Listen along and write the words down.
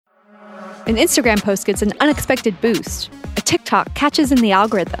An Instagram post gets an unexpected boost. A TikTok catches in the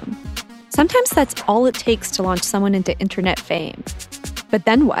algorithm. Sometimes that's all it takes to launch someone into internet fame. But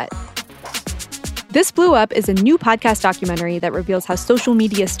then what? This Blew Up is a new podcast documentary that reveals how social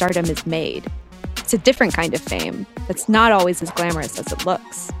media stardom is made. It's a different kind of fame that's not always as glamorous as it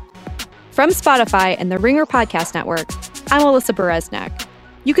looks. From Spotify and the Ringer Podcast Network, I'm Alyssa Bereznek.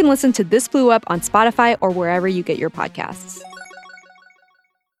 You can listen to This Blew Up on Spotify or wherever you get your podcasts.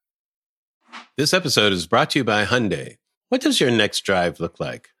 This episode is brought to you by Hyundai. What does your next drive look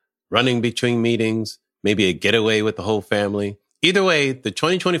like? Running between meetings? Maybe a getaway with the whole family? Either way, the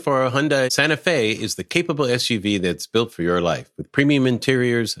 2024 Hyundai Santa Fe is the capable SUV that's built for your life, with premium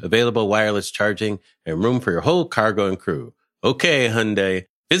interiors, available wireless charging, and room for your whole cargo and crew. Okay, Hyundai.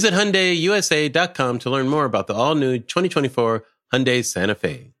 Visit HyundaiUSA.com to learn more about the all-new 2024 Hyundai Santa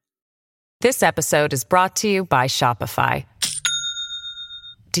Fe. This episode is brought to you by Shopify.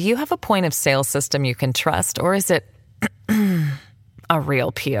 Do you have a point of sale system you can trust, or is it a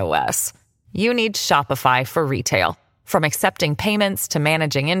real POS? You need Shopify for retail. From accepting payments to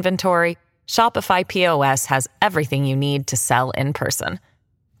managing inventory, Shopify POS has everything you need to sell in person.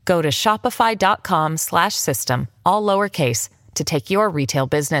 Go to shopify.com/system, all lowercase, to take your retail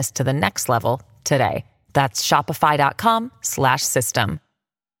business to the next level today. That's shopify.com/system.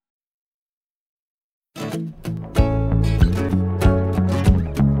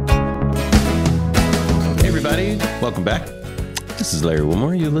 Hey everybody, welcome back. This is Larry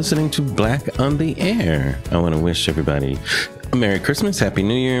Wilmore. You're listening to Black on the Air. I want to wish everybody a Merry Christmas, Happy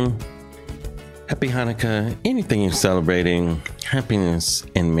New Year, Happy Hanukkah, anything you're celebrating, happiness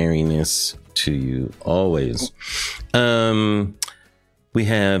and merriness to you always. We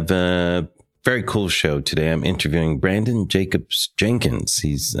have a very cool show today. I'm interviewing Brandon Jacobs Jenkins.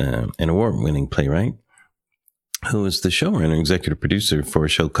 He's an award-winning playwright who is the showrunner, executive producer for a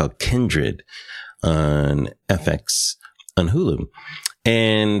show called Kindred on FX on Hulu.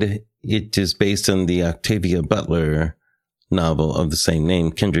 And it is based on the Octavia Butler novel of the same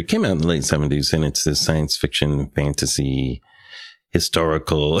name. Kindred came out in the late 70s, and it's this science fiction, fantasy,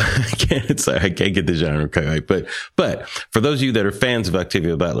 historical. I can't get the genre right. But for those of you that are fans of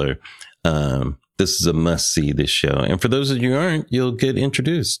Octavia Butler, this is a must-see, this show. And for those of you who aren't, you'll get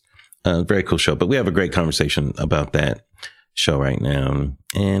introduced. Very cool show. But we have a great conversation about that show right now,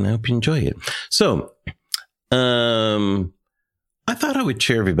 and I hope you enjoy it. So, I thought I would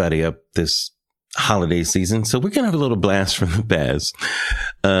cheer everybody up this holiday season. So we're going to have a little blast from the past.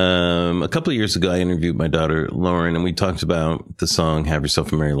 A couple of years ago, I interviewed my daughter, Lauren, and we talked about the song Have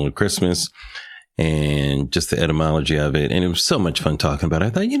Yourself a Merry Little Christmas and just the etymology of it. And it was so much fun talking about it. I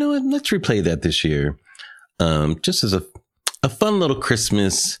thought, you know what, let's replay that this year. Just as a fun little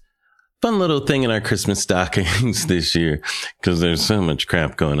Christmas, fun little thing in our Christmas stockings this year, because there's so much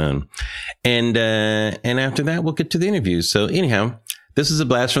crap going on. And after that, we'll get to the interviews. So anyhow, this is a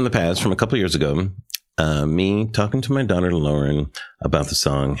blast from the past from a couple of years ago. Me talking to my daughter, Lauren, about the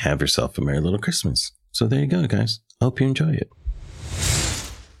song Have Yourself a Merry Little Christmas. So there you go, guys. I hope you enjoy it.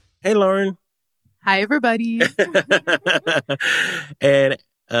 Hey, Lauren. Hi, everybody. And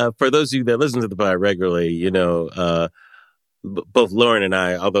for those of you that listen to the pod regularly, you know, both Lauren and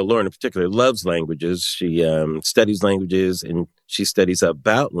I, although Lauren in particular loves languages, she studies languages, and she studies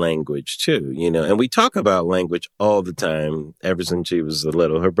about language too, you know, and we talk about language all the time ever since she was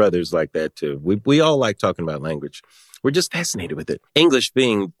little. Her brother's like that too. We all like talking about language. We're just fascinated with it. English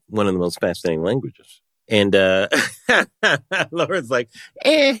being one of the most fascinating languages. And Lauren's like,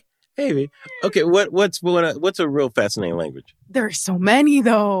 maybe. Okay, what's a real fascinating language? There are so many,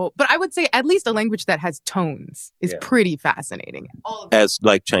 though. But I would say at least a language that has tones is pretty fascinating. As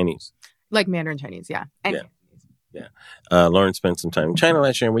like Chinese? Like Mandarin Chinese, yeah. And yeah. Lauren spent some time in China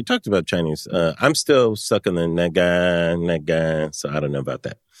last year, and we talked about Chinese. I'm still stuck in the naga, so I don't know about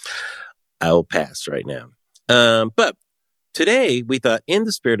that. I'll pass right now. But today, we thought, in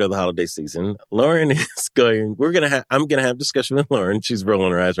the spirit of the holiday season, Lauren is I'm going to have a discussion with Lauren. She's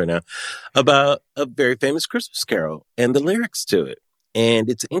rolling her eyes right now about a very famous Christmas carol and the lyrics to it. And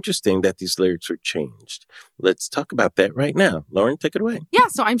it's interesting that these lyrics were changed. Let's talk about that right now. Lauren, take it away. Yeah,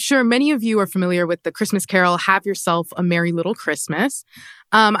 so I'm sure many of you are familiar with the Christmas carol, Have Yourself a Merry Little Christmas.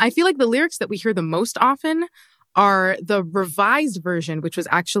 I feel like the lyrics that we hear the most often are the revised version, which was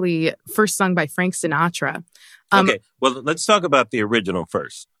actually first sung by Frank Sinatra. Okay, well, let's talk about the original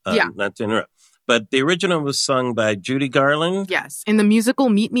first. Not to interrupt. But the original was sung by Judy Garland. Yes, in the musical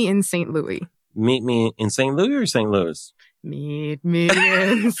Meet Me in St. Louis. Meet Me in St. Louis or St. Louis? Meet me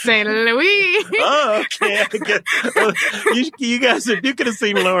in St. Louis. Oh, okay. I get, you guys, you could have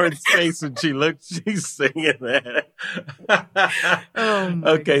seen Lauren's face when she's singing that. Oh my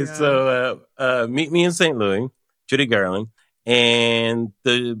okay, God. so Meet Me in St. Louis, Judy Garland, and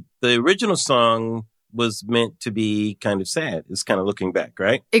the original song was meant to be kind of sad. It's kind of looking back,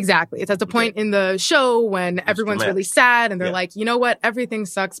 right? Exactly. It's at the point in the show when everyone's dramatic. really sad and they're like, you know what? Everything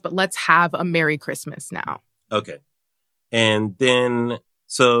sucks, but let's have a Merry Christmas now. Okay. And then,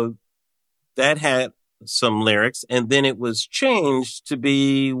 so that had some lyrics, and then it was changed to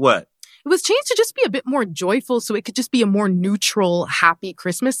be what? It was changed to just be a bit more joyful, so it could just be a more neutral, happy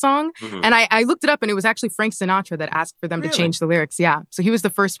Christmas song. Mhm. And I looked it up, and it was actually Frank Sinatra that asked for them to change the lyrics. Yeah. So he was the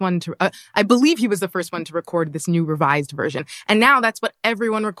first one to, I believe he was the first one to record this new revised version. And now that's what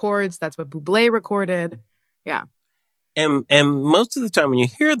everyone records. That's what Bublé recorded. Yeah. And most of the time when you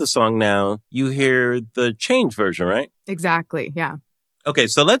hear the song now, you hear the change version, right? Exactly. Yeah. Okay,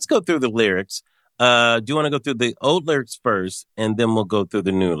 so let's go through the lyrics. Do you want to go through the old lyrics first, and then we'll go through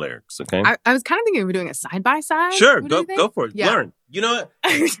the new lyrics, okay? I was kind of thinking of doing a side by side. Sure, go for it. Yeah. Lauren, you know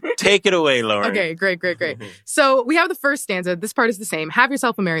what? Take it away, Lauren. Okay, great. So we have the first stanza. This part is the same. Have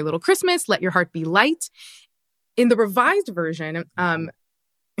yourself a merry little Christmas. Let your heart be light. In the revised version,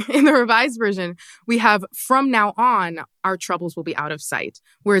 we have from now on, our troubles will be out of sight.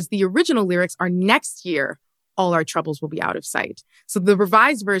 Whereas the original lyrics are next year, all our troubles will be out of sight. So the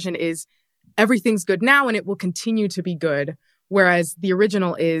revised version is everything's good now and it will continue to be good. Whereas the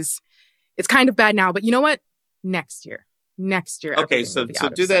original is, it's kind of bad now, but you know what? Next year. Okay, so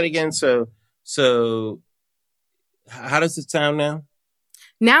do that again. So how does it sound now?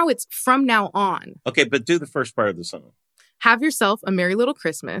 Now it's from now on. Okay, but do the first part of the song. Have yourself a merry little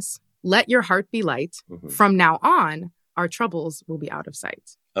Christmas. Let your heart be light. Mm-hmm. From now on, our troubles will be out of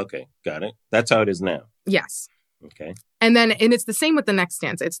sight. Okay, got it. That's how it is now. Yes. Okay. And it's the same with the next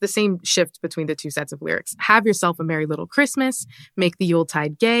stanza. It's the same shift between the two sets of lyrics. Have yourself a merry little Christmas. Make the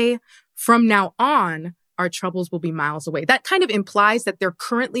Yuletide gay. From now on, our troubles will be miles away. That kind of implies that they're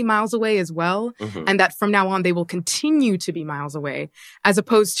currently miles away as well. Mm-hmm. And that from now on, they will continue to be miles away, as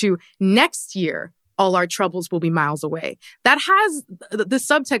opposed to next year, all our troubles will be miles away. That has the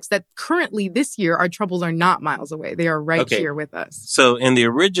subtext that currently this year, our troubles are not miles away. They are right here with us. So in the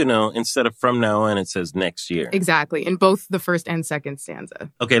original, instead of from now on, it says next year. Exactly. In both the first and second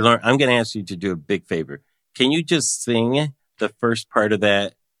stanza. Okay, Lauren, I'm going to ask you to do a big favor. Can you just sing the first part of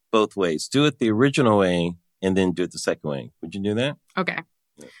that both ways? Do it the original way and then do it the second way. Would you do that? Okay.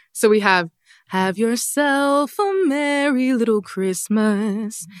 So we have yourself a merry little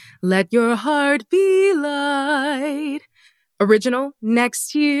Christmas. Let your heart be light. Original,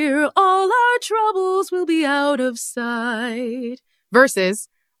 next year, all our troubles will be out of sight. Versus,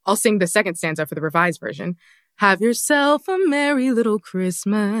 I'll sing the second stanza for the revised version. Have yourself a merry little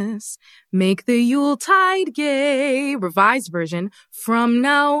Christmas. Make the Yuletide gay. Revised version. From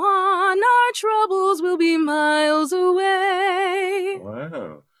now on, our troubles will be miles away.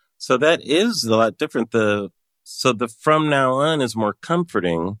 Wow. So that is a lot different. So the from now on is more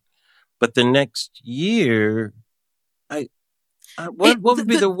comforting, but the next year,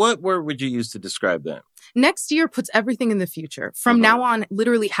 what word would you use to describe that? Next year puts everything in the future. From now on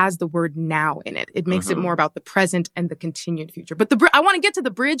literally has the word now in it. It makes it more about the present and the continued future. But I want to get to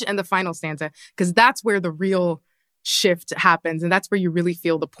the bridge and the final stanza because that's where the real shift happens. And that's where you really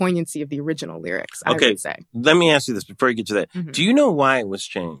feel the poignancy of the original lyrics, I would say. Let me ask you this before you get to that. Mm-hmm. Do you know why it was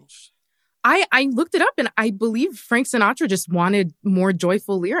changed? I looked it up and I believe Frank Sinatra just wanted more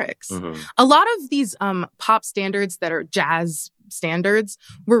joyful lyrics. Mm-hmm. A lot of these pop standards that are jazz standards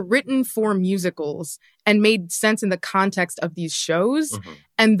were written for musicals and made sense in the context of these shows. Mm-hmm.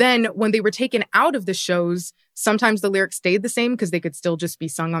 And then when they were taken out of the shows, sometimes the lyrics stayed the same because they could still just be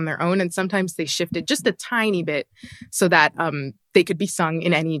sung on their own. And sometimes they shifted just a tiny bit so that they could be sung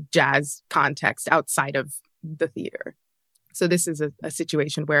in any jazz context outside of the theater. So this is a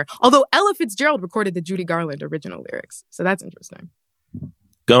situation where, although Ella Fitzgerald recorded the Judy Garland original lyrics. So that's interesting.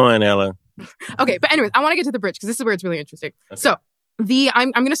 Go on, Ella. Okay, but anyways, I want to get to the bridge because this is where it's really interesting. Okay. So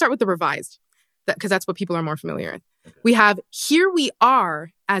I'm going to start with the revised because that's what people are more familiar with. Okay. We have, here we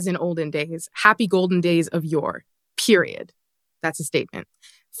are as in olden days, happy golden days of yore, period. That's a statement.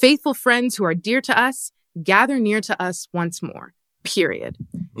 Faithful friends who are dear to us, gather near to us once more, period.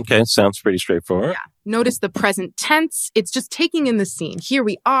 Okay, sounds pretty straightforward. Yeah. Notice the present tense. It's just taking in the scene. Here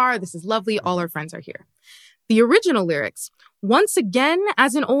we are. This is lovely. All our friends are here. The original lyrics, once again,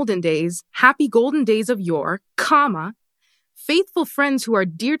 as in olden days, happy golden days of yore, comma, faithful friends who are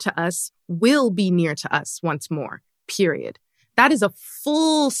dear to us will be near to us once more, period. That is a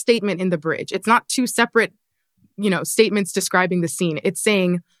full statement in the bridge. It's not two separate statements describing the scene. It's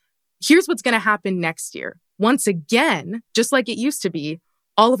saying, here's what's going to happen next year. Once again, just like it used to be,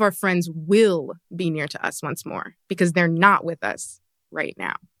 all of our friends will be near to us once more because they're not with us right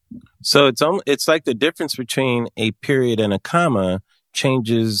now. So it's like the difference between a period and a comma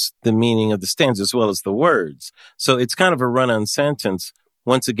changes the meaning of the stanza as well as the words. So it's kind of a run-on sentence.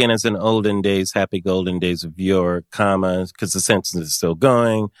 Once again, as in olden days, happy golden days of yore, comma, because the sentence is still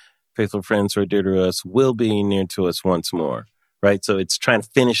going. Faithful friends who are dear to us will be near to us once more, right? So it's trying to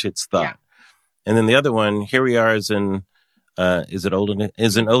finish its thought. Yeah. And then the other one, here we are as in, is in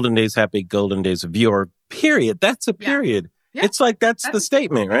olden days, happy golden days of yore, period. That's a period. Yeah. It's like that's the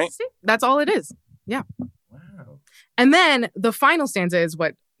statement, right? That's all it is. Yeah. Wow. And then the final stanza is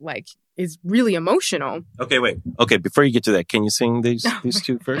what is really emotional. Okay, wait. Okay, before you get to that, can you sing these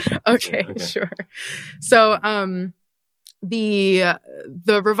two first? Okay, sure. So the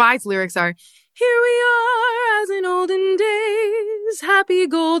revised lyrics are, here we are as in olden days, happy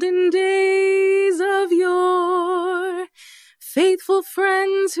golden days of yore. Faithful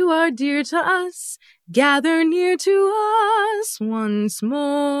friends who are dear to us, gather near to us once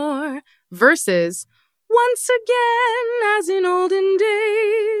more. Versus, once again, as in olden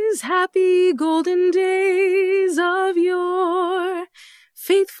days, happy golden days of yore.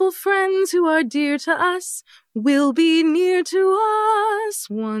 Faithful friends who are dear to us will be near to us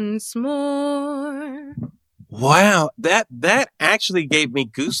once more. Wow, that actually gave me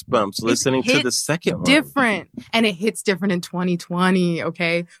goosebumps listening to the second one. Different. And it hits different in 2020,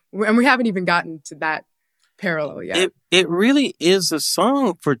 okay? And we haven't even gotten to that parallel yet. It really is a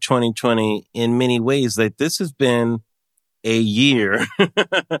song for 2020 in many ways. Like, this has been a year.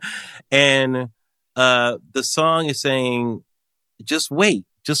 And the song is saying, just wait.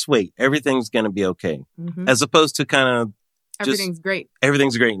 Everything's going to be okay. Mm-hmm. As opposed to kind of, everything's great.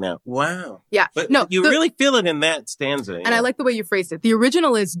 Everything's great now. Wow. Yeah. But you really feel it in that stanza. And I like the way you phrased it. The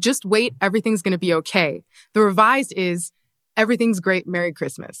original is just wait, everything's going to be okay. The revised is everything's great, Merry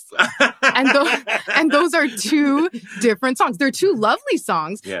Christmas. and those are two different songs. They're two lovely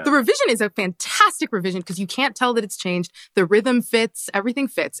songs. Yeah. The revision is a fantastic revision because you can't tell that it's changed. The rhythm fits, everything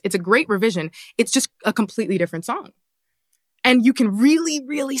fits. It's a great revision. It's just a completely different song. And you can really,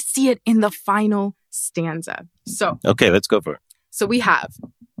 really see it in the final stanza. So, okay, let's go for it. So we have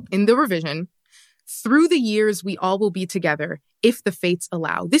in the revision, through the years, we all will be together if the fates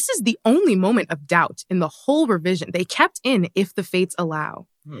allow. This is the only moment of doubt in the whole revision. They kept in if the fates allow.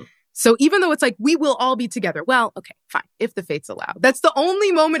 So even though it's like, we will all be together. Well, okay, fine. If the fates allow. That's the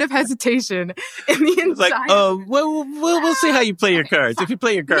only moment of hesitation in the entire. It's like, we'll see how you play your cards. Fine. If you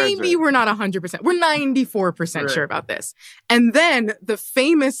play your cards. Maybe we're not 100%. We're 94% sure about this. And then the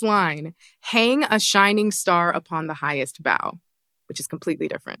famous line, hang a shining star upon the highest bough, which is completely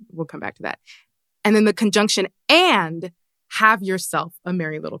different. We'll come back to that. And then the conjunction, and have yourself a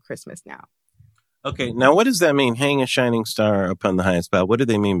merry little Christmas now. Okay, now what does that mean? Hang a shining star upon the highest bough. What do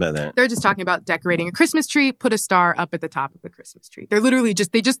they mean by that? They're just talking about decorating a Christmas tree, put a star up at the top of the Christmas tree. They're literally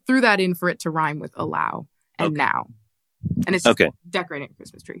they just threw that in for it to rhyme with allow and now. And it's just decorating a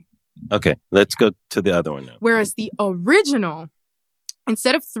Christmas tree. Okay, let's go to the other one now. Whereas the original,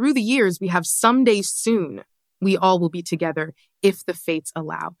 instead of through the years, we have someday soon, we all will be together if the fates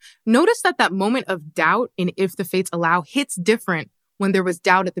allow. Notice that moment of doubt in if the fates allow hits different when there was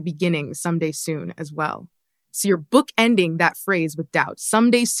doubt at the beginning, someday soon as well. So you're bookending that phrase with doubt.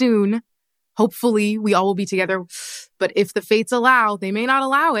 Someday soon, hopefully we all will be together. But if the fates allow, they may not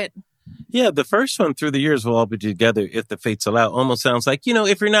allow it. Yeah, the first one, through the years, we'll all be together if the fates allow, almost sounds like,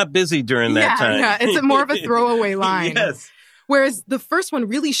 if you're not busy during that time. Yeah, it's more of a throwaway line. Yes. Whereas the first one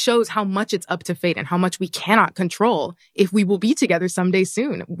really shows how much it's up to fate and how much we cannot control if we will be together someday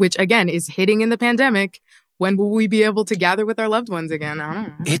soon, which again is hitting in the pandemic. When will we be able to gather with our loved ones again? I don't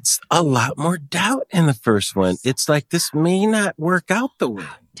know. It's a lot more doubt in the first one. It's like, this may not work out the way.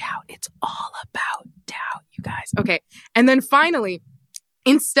 Doubt. It's all about doubt, you guys. Okay. And then finally,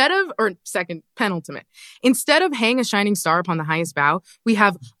 penultimate, instead of hang a shining star upon the highest bough, we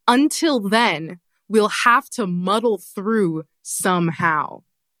have until then, we'll have to muddle through somehow.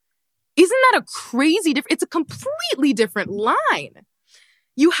 Isn't that a crazy difference? It's a completely different line.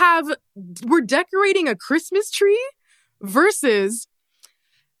 We're decorating a Christmas tree versus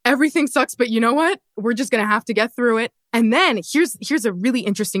everything sucks, but you know what? We're just going to have to get through it. And then here's a really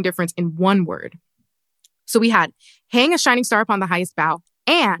interesting difference in one word. So we had hang a shining star upon the highest bough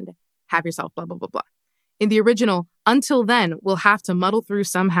and have yourself blah, blah, blah, blah. In the original, until then, we'll have to muddle through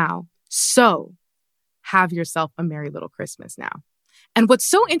somehow. So have yourself a merry little Christmas now. And what's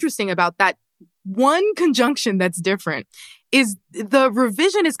so interesting about that one conjunction that's different is the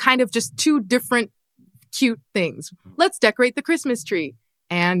revision is kind of just two different cute things. Let's decorate the Christmas tree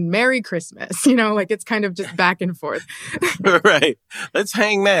and Merry Christmas. You know, like it's kind of just back and forth. Right. Let's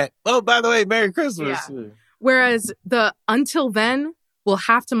hang that. Oh, by the way, Merry Christmas. Yeah. Whereas the until then will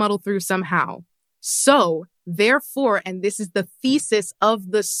have to muddle through somehow. So, therefore, and this is the thesis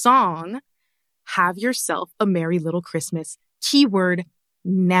of the song, have yourself a merry little Christmas. Keyword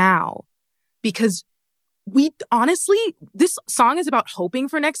now. Because we honestly, this song is about hoping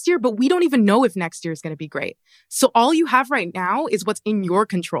for next year, but we don't even know if next year is going to be great. So all you have right now is what's in your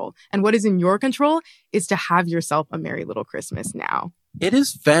control. And what is in your control is to have yourself a merry little Christmas now. It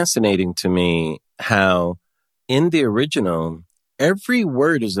is fascinating to me how in the original, every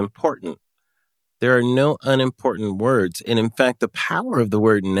word is important. There are no unimportant words. And in fact, the power of the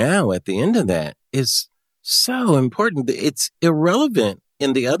word now at the end of that is so important. It's irrelevant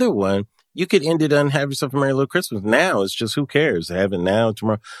in the other one. You could end it on have yourself a merry little Christmas. Now it's just who cares? Have it now,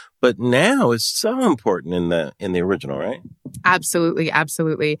 tomorrow. But now is so important in the original, right? Absolutely,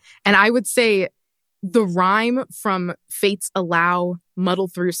 absolutely. And I would say the rhyme from Fates Allow, Muddle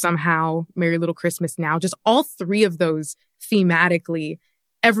Through Somehow, Merry Little Christmas Now, just all three of those thematically,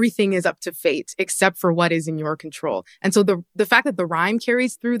 everything is up to fate except for what is in your control. And so the fact that the rhyme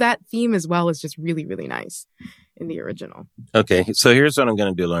carries through that theme as well is just really, really nice in the original. Okay, so here's what I'm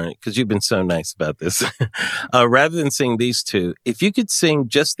going to do, Lauren, because you've been so nice about this. Rather than sing these two, if you could sing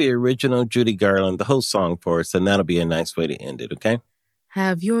just the original Judy Garland, the whole song for us, then that'll be a nice way to end it, okay?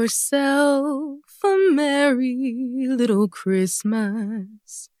 Have yourself a merry little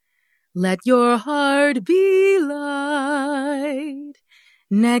Christmas. Let your heart be light.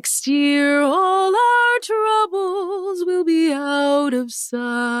 Next year, all our troubles will be out of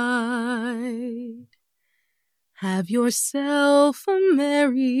sight. Have yourself a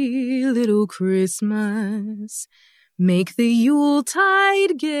merry little Christmas. Make the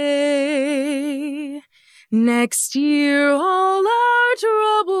Yuletide gay. Next year, all our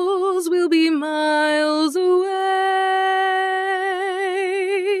troubles will be miles away.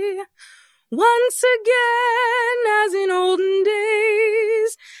 Once again, as in olden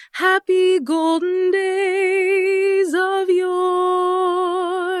days, happy golden days of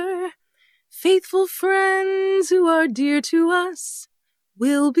yore. Faithful friends who are dear to us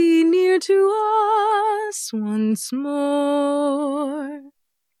will be near to us once more.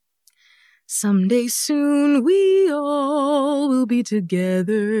 Someday soon we all will be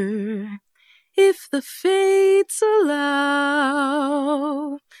together, if the fates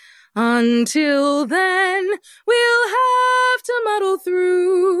allow. Until then, we'll have to muddle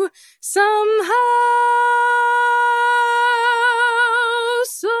through somehow.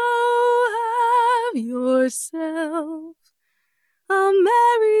 So have yourself a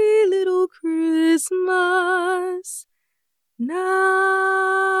merry little Christmas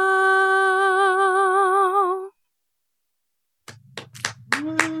now.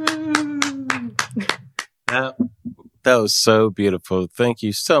 That was so beautiful. Thank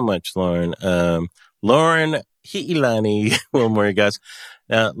you so much, Lauren. Lauren Hiilani, Wilmore, guys.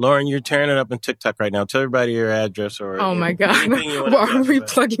 Now, Lauren, you're tearing it up on TikTok right now. Tell everybody your address or oh my God. Well, are we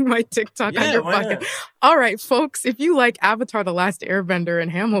plugging my TikTok on your pocket? All right, folks, if you like Avatar The Last Airbender in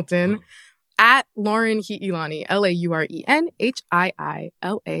Hamilton, at Lauren Hiilani,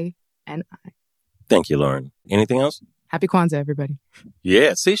 LaurenHiilani. Thank you, Lauren. Anything else? Happy Kwanzaa, everybody.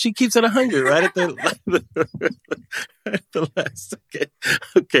 Yeah, see, she keeps it 100 right at the last.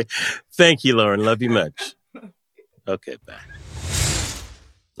 Okay. Thank you, Lauren. Love you much. Okay, bye.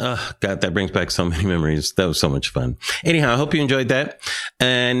 Oh, God, that brings back so many memories. That was so much fun. Anyhow, I hope you enjoyed that.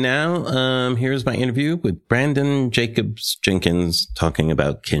 And now, here's my interview with Brandon Jacobs Jenkins talking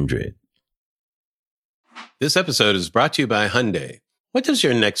about Kindred. This episode is brought to you by Hyundai. What does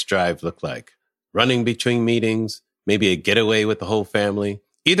your next drive look like? Running between meetings? Maybe a getaway with the whole family?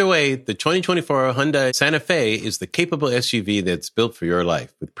 Either way, the 2024 Hyundai Santa Fe is the capable SUV that's built for your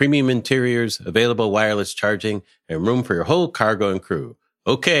life, with premium interiors, available wireless charging, and room for your whole cargo and crew.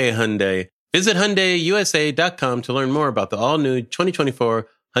 Okay, Hyundai. Visit HyundaiUSA.com to learn more about the all-new 2024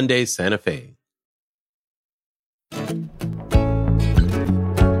 Hyundai Santa Fe. All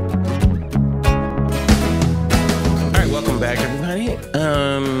right, welcome back, everybody.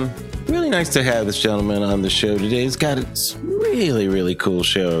 Really nice to have this gentleman on the show today. He's got a really, really cool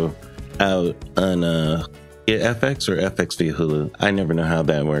show out on FX or FX via Hulu. I never know how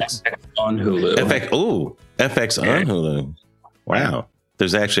that works. On Hulu. FX on Hulu. Wow.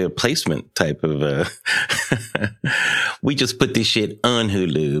 There's actually a placement type of we just put this shit on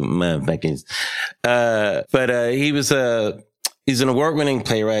Hulu, motherfuckers. But he's an award-winning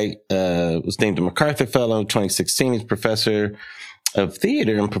playwright, was named a MacArthur Fellow 2016. He's professor of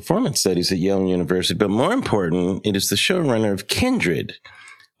theater and performance studies at Yale University. But more important, it is the showrunner of Kindred,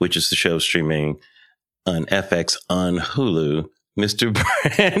 which is the show streaming on FX on Hulu. Mr.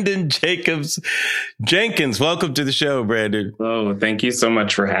 Brandon Jacobs Jenkins, welcome to the show, Brandon. Oh, thank you so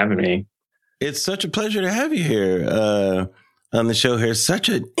much for having me. It's such a pleasure to have you here on the show here. Such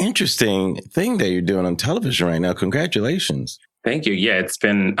an interesting thing that you're doing on television right now. Congratulations. Thank you. Yeah, it's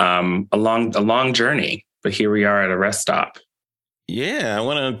been a long journey, but here we are at a rest stop. Yeah, I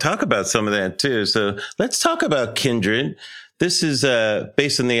want to talk about some of that too. So let's talk about Kindred. This is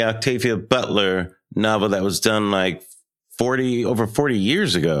based on the Octavia Butler novel that was done like over 40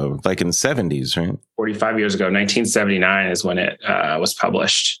 years ago, like in the 70s, right? 45 years ago, 1979 is when it was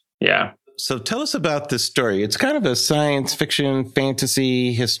published. Yeah. So tell us about this story. It's kind of a science fiction,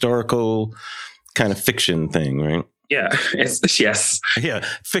 fantasy, historical kind of fiction thing, right? Yeah. Yes. Yeah.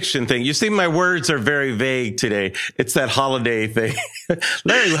 Fiction thing. You see, my words are very vague today. It's that holiday thing.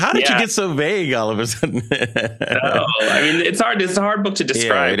 Larry, how did you get so vague all of a sudden? I mean, it's hard. It's a hard book to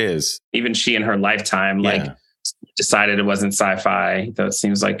describe. Yeah, it is. Even she in her lifetime, decided it wasn't sci-fi, though it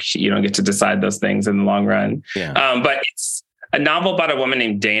seems like you don't get to decide those things in the long run. Yeah. But it's a novel about a woman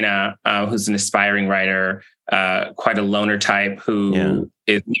named Dana, who's an aspiring writer, quite a loner type who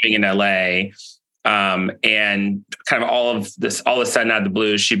is living in LA. And kind of all of a sudden out of the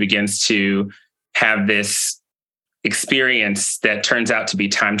blue, she begins to have this experience that turns out to be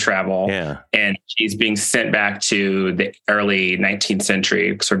time travel. Yeah. And she's being sent back to the early 19th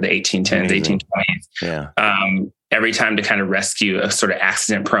century, sort of the 1810s, 1820s. Yeah. Every time to kind of rescue a sort of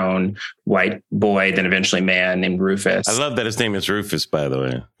accident-prone white boy, then eventually man named Rufus. I love that his name is Rufus, by the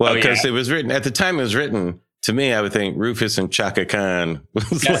way. Well, because it was written, at the time it was written, to me, I would think Rufus and Chaka Khan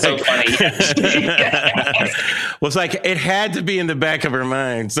was so funny. was like, it had to be in the back of her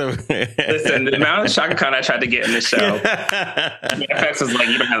mind. So listen, the amount of Chaka Khan I tried to get in this show, FX was like,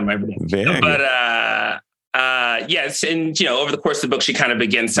 you don't have my everything. But yes, and over the course of the book, she kind of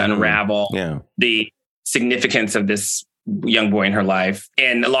begins to unravel the significance of this young boy in her life.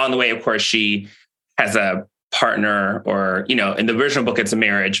 And along the way, of course, she has a partner, or, in the original book, it's a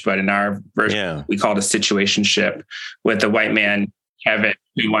marriage, but in our version, we call it a situationship with a white man, Kevin,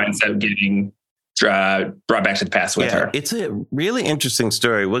 who winds up getting brought back to the past with her. It's a really interesting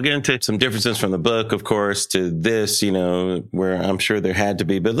story. We'll get into some differences from the book, of course, to this, where I'm sure there had to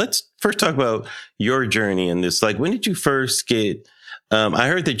be. But let's first talk about your journey in this. Like, when did you first get, I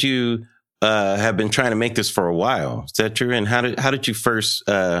heard that you have been trying to make this for a while. Is that true? And how did you first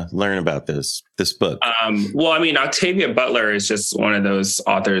learn about this book? Well, I mean, Octavia Butler is just one of those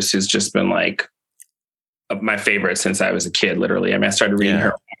authors who's just been like my favorite since I was a kid, literally. I mean, I started reading her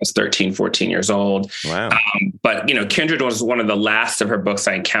when I was 13, 14 years old. Wow. But, Kindred was one of the last of her books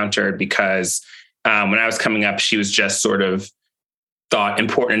I encountered because when I was coming up, she was just sort of thought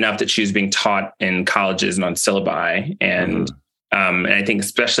important enough that she was being taught in colleges and on syllabi. And and I think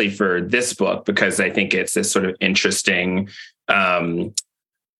especially for this book, because I think it's this sort of interesting outing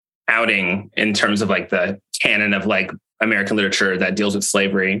in terms of like the canon of like American literature that deals with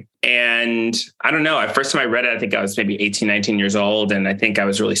slavery. And I don't know, first time I read it, I think I was maybe 18, 19 years old. And I think I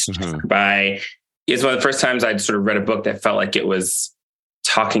was really struck by, it's one of the first times I'd sort of read a book that felt like it was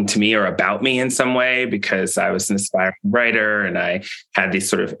talking to me or about me in some way, because I was an aspiring writer and I had these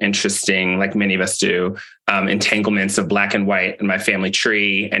sort of interesting, like many of us do, entanglements of black and white in my family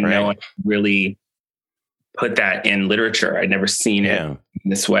tree. And no one really put that in literature. I'd never seen it in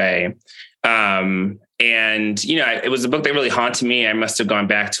this way. And, it was a book that really haunted me. I must have gone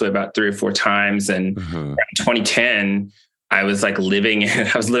back to it about 3 or 4 times. And in 2010, I was like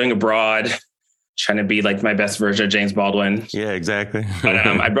living abroad, trying to be like my best version of James Baldwin. Yeah, exactly. But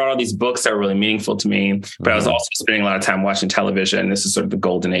I brought all these books that were really meaningful to me, but I was also spending a lot of time watching television. This is sort of the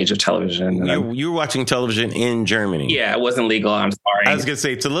golden age of television. You were watching television in Germany. Yeah, it wasn't legal. I'm sorry. I was going to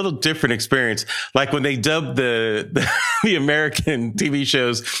say, it's a little different experience. Like when they dubbed the American TV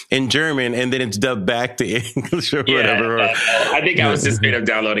shows in German and then it's dubbed back to English or whatever. I think I was just straight up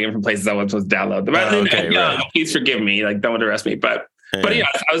downloading it from places I wasn't supposed to download them. Please forgive me. Like, don't arrest me. But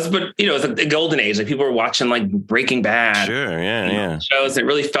it was a golden age. Like people were watching like Breaking Bad. Sure. Shows. It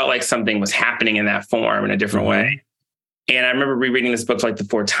really felt like something was happening in that form in a different way. And I remember rereading this book for like the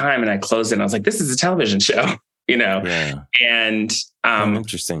 4th time and I closed it and I was like, this is a television show, And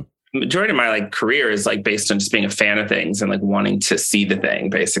interesting. Majority of my like career is like based on just being a fan of things and like wanting to see the thing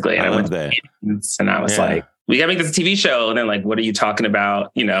basically. And I love that. And I was like, we got to make this a TV show. And then like, what are you talking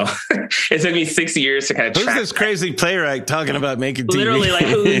about? You know, it took me 6 years to kind of track. Who's this crazy playwright talking about making TV? Literally, like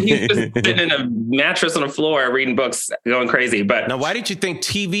he's just sitting in a mattress on the floor reading books, going crazy. But now, why did you think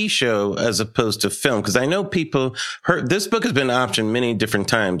TV show as opposed to film? Because I know people heard this book has been optioned many different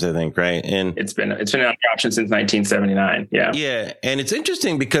times, I think, right? And it's been an option since 1979. Yeah. Yeah. And it's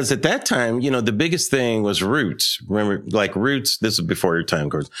interesting because at that time, you know, the biggest thing was Roots. Remember, like Roots, this is before your time,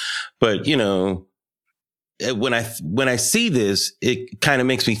 of course. But, you know, when I see this, it kind of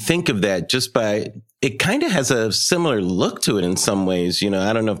makes me think of that just by, it kind of has a similar look to it in some ways. You know,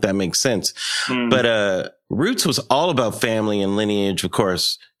 I don't know if that makes sense, but, Roots was all about family and lineage, of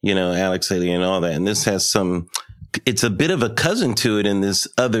course, you know, Alex Haley and all that. And this has it's a bit of a cousin to it in this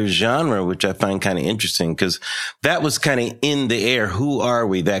other genre, which I find kind of interesting because that was kind of in the air. Who are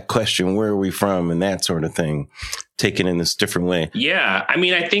we? That question, where are we from? And that sort of thing, taken in this different way. Yeah. I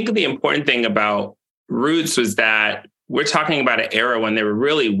mean, I think the important thing about Roots was that we're talking about an era when there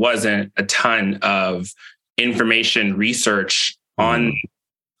really wasn't a ton of information research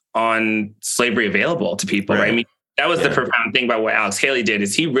on slavery available to people, right? I mean, that was the profound thing about what Alex Haley did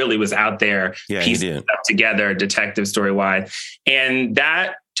is he really was out there piecing stuff together, detective story wide. And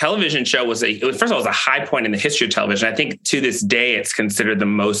that television show was first of all, it was a high point in the history of television. I think to this day, it's considered the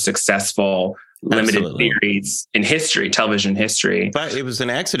most successful limited series in history, television history. But it was an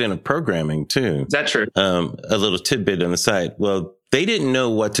accident of programming too. Is that true? A little tidbit on the side. Well, they didn't know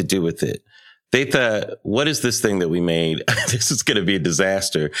what to do with it. They thought, what is this thing that we made? This is going to be a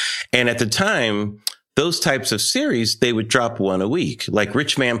disaster. And at the time, those types of series, they would drop one a week. Like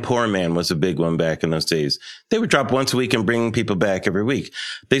Rich Man, Poor Man was a big one back in those days. They would drop once a week and bring people back every week.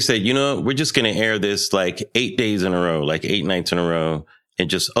 They said, you know, we're just going to air this like 8 days in a row, like 8 nights in a row. And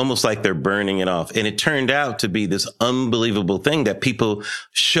just almost like they're burning it off. And it turned out to be this unbelievable thing that people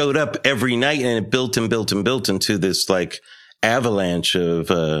showed up every night and it built and built and built into this like avalanche of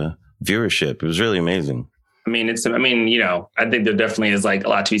viewership. It was really amazing. I mean, you know, I think there definitely is like a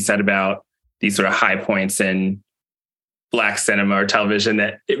lot to be said about these sort of high points in Black cinema or television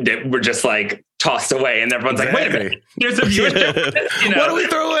that were just like tossed away. And everyone's like, wait a minute, there's a viewership. You know, what do we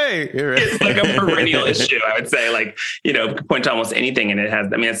throw away? It's like a perennial issue, I would say, like, you know, point to almost anything. And it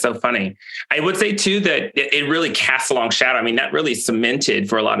has, I mean, it's so funny. I would say too, that it really casts a long shadow. I mean, that really cemented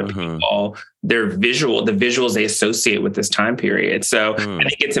for a lot of people the visuals they associate with this time period. So I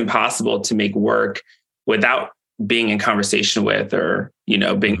think it's impossible to make work without being in conversation with, or, you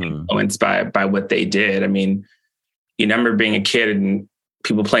know, being influenced by what they did. I mean, you remember being a kid and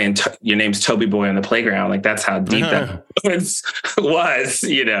people playing Your Name's Toby Boy on the playground. Like that's how deep that was,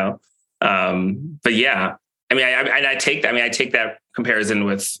 you know? But yeah, I mean, I take that comparison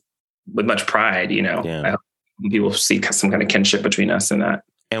with much pride, you know. I hope people see some kind of kinship between us and that.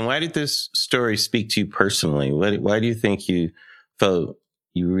 And why did this story speak to you personally? Why do you think you felt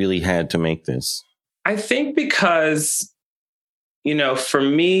you really had to make this? I think because, you know, for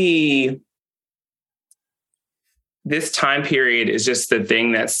me, this time period is just the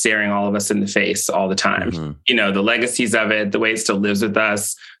thing that's staring all of us in the face all the time. You know, the legacies of it, the way it still lives with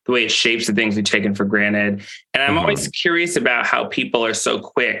us, the way it shapes the things we've taken for granted. And I'm always curious about how people are so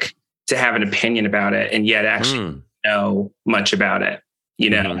quick to have an opinion about it and yet actually know much about it,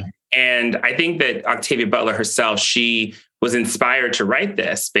 you know? And I think that Octavia Butler herself, she was inspired to write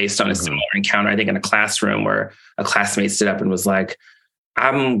this based on a similar encounter, I think, in a classroom where a classmate stood up and was like,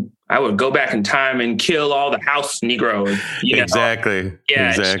 I would go back in time and kill all the house Negroes. You know? Exactly. Yeah.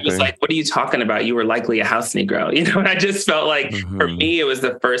 Exactly. She was like, what are you talking about? You were likely a house Negro. You know, and I just felt like for me, it was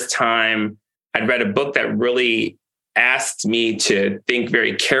the first time I'd read a book that really asked me to think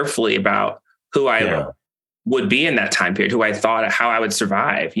very carefully about who I would be in that time period, who I thought, how I would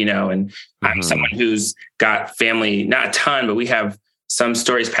survive, you know, and I'm someone who's got family, not a ton, but we have some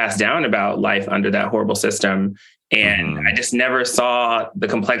stories passed down about life under that horrible system. And I just never saw the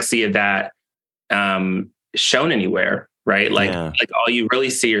complexity of that shown anywhere, right? Like all you really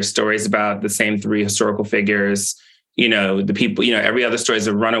see are stories about the same 3 historical figures, you know, the people, you know, every other story is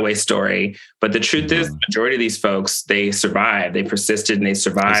a runaway story. But the truth is, the majority of these folks, they survived, they persisted, and they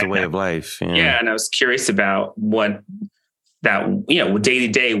survived. It's a way of life. Yeah. And I was curious about what that, you know, day to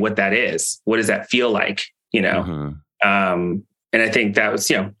day, what that is. What does that feel like, you know? And I think that was,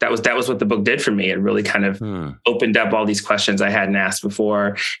 you know, that was what the book did for me. It really kind of opened up all these questions I hadn't asked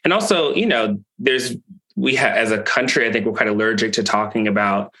before. And also, you know, as a country, I think we're quite allergic to talking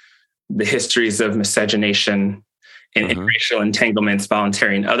about the histories of miscegenation and racial entanglements,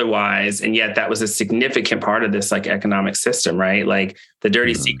 voluntary and otherwise. And yet that was a significant part of this like economic system, right? Like the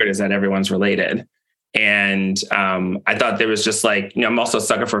dirty secret is that everyone's related. And I thought there was just like, I'm also a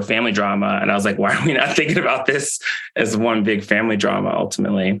sucker for family drama. And I was like, why are we not thinking about this as one big family drama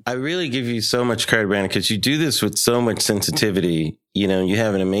ultimately? I really give you so much credit, Brandon, because you do this with so much sensitivity. You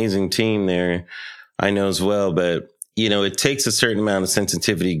have an amazing team there, I know as well. But, it takes a certain amount of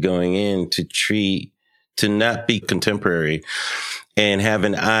sensitivity going in to not be contemporary and have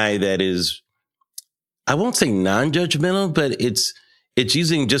an eye that is, I won't say non-judgmental, but it's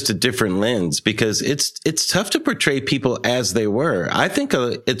using just a different lens, because it's tough to portray people as they were. I think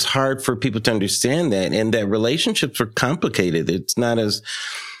it's hard for people to understand that, and that relationships are complicated. It's not as,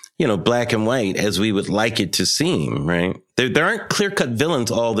 black and white as we would like it to seem, right? There aren't clear-cut villains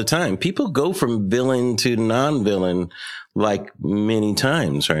all the time. People go from villain to non-villain like many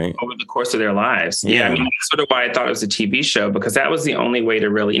times, right? Over the course of their lives. Yeah. I mean, that's sort of why I thought it was a TV show, because that was the only way to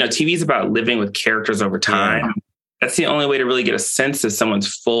really, TV is about living with characters over time. Yeah. That's the only way to really get a sense of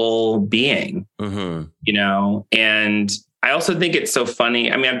someone's full being, and I also think it's so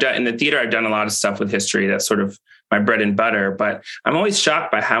funny. I mean, in the theater, I've done a lot of stuff with history. That's sort of my bread and butter, but I'm always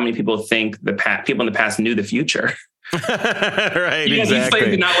shocked by how many people think people in the past knew the future. Right. Exactly. These slaves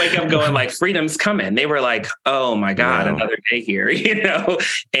did not wake up going like, freedom's coming. They were like, oh my God, another day here, And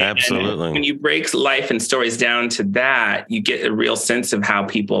absolutely. When you break life and stories down to that, you get a real sense of how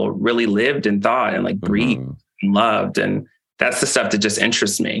people really lived and thought and like breathed and loved. And that's the stuff that just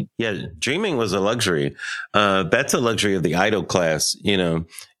interests me. Yeah. Dreaming was a luxury. That's a luxury of the idle class.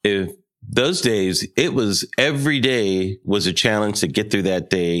 If those days, it was every day was a challenge to get through that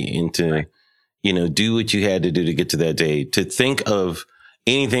day and to, do what you had to do to get to that day. To think of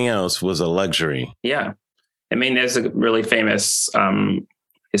anything else was a luxury. Yeah. I mean, there's a really famous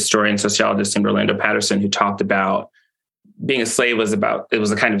historian, sociologist named Orlando Patterson, who talked about being a slave was a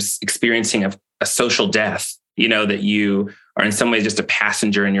kind of experiencing of a social death, that you are in some ways just a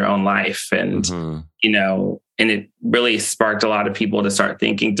passenger in your own life. And, and it really sparked a lot of people to start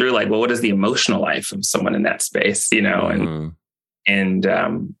thinking through like, well, what is the emotional life of someone in that space, and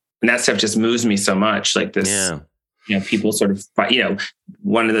that stuff just moves me so much. Like this, people sort of,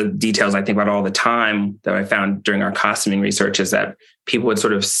 one of the details I think about all the time that I found during our costuming research is that people would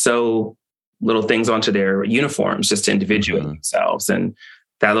sort of sew little things onto their uniforms just to individuate themselves. And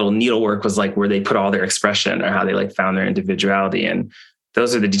that little needlework was like where they put all their expression or how they like found their individuality. And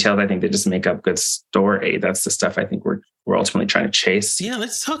those are the details I think that just make up good story. That's the stuff I think we're ultimately trying to chase. Yeah,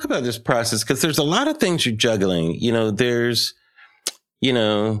 let's talk about this process, because there's a lot of things you're juggling. There's,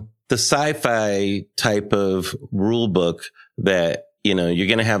 the sci-fi type of rule book that, you're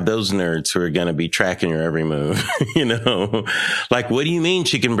going to have those nerds who are going to be tracking your every move, like, what do you mean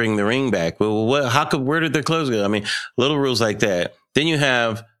she can bring the ring back? Well, where did their clothes go? I mean, little rules like that. Then you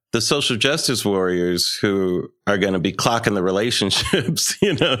have the social justice warriors who are going to be clocking the relationships,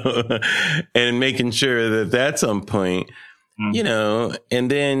 and making sure that that's on point,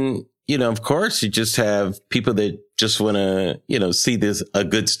 and then, of course you just have people that just want to, see a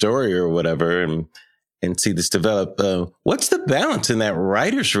good story or whatever and see this develop. What's the balance in that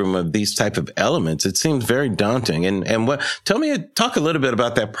writer's room of these type of elements? It seems very daunting. And talk a little bit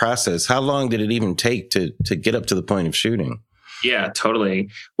about that process. How long did it even take to get up to the point of shooting? Yeah, totally.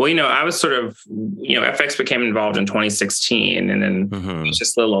 Well, I was sort of, FX became involved in 2016, and then it was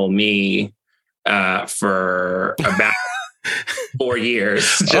just little old me for about 4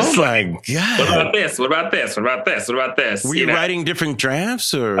 years. Just my God. What about this? What about this? What about this? What about this? Were you writing different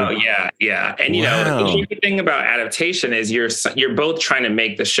drafts or? Oh yeah. Yeah. And the key thing about adaptation is you're both trying to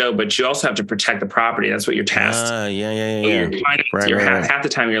make the show, but you also have to protect the property. That's what you're tasked. Yeah. Half the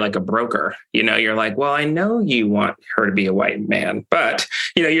time you're like a broker, you're like, well, I know you want her to be a white man, but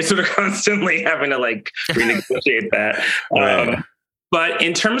you're sort of constantly having to like renegotiate that. Right. But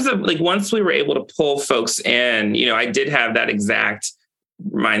in terms of like, once we were able to pull folks in, I did have that exact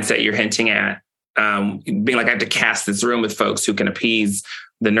mindset you're hinting at, being like, I have to cast this room with folks who can appease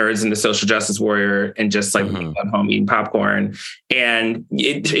the nerds and the social justice warrior and just like at home eating popcorn. And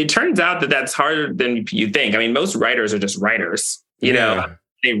it turns out that that's harder than you think. I mean, most writers are just writers,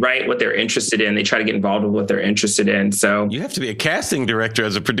 They write what they're interested in. They try to get involved with what they're interested in. So you have to be a casting director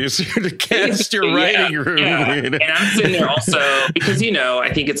as a producer to cast your writing room. Yeah. And I'm sitting there also because,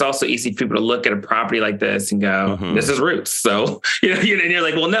 I think it's also easy for people to look at a property like this and go, this is Roots. So, and you're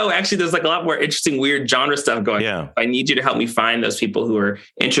like, well, no, actually there's like a lot more interesting, weird genre stuff going on. I need you to help me find those people who are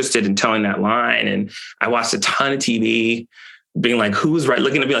interested in towing that line. And I watched a ton of TV being like, who's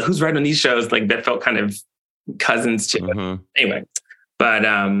writing on these shows? Like that felt kind of cousins to it. Anyway. But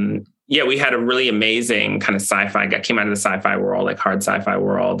we had a really amazing kind of sci-fi guy, came out of the sci-fi world, like hard sci-fi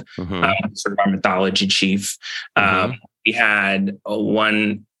world, sort of our mythology chief. We had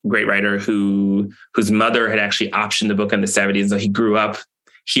one great writer whose mother had actually optioned the book in the 70s. So he grew up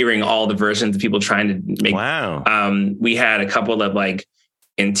hearing all the versions of people trying to make. Wow. We had a couple of like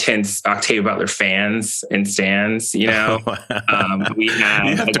intense Octavia Butler fans and stands, you know. We had,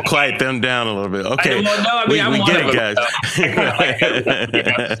 you have to quiet them down a little bit. Okay. I'm we one get of it, guys.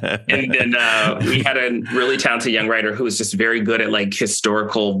 And then we had a really talented young writer who was just very good at like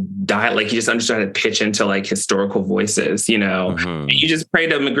historical diet. Like he just understood how to pitch into like historical voices, you know. Mm-hmm. You just pray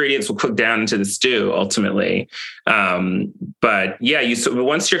the ingredients will cook down into the stew ultimately. But yeah, so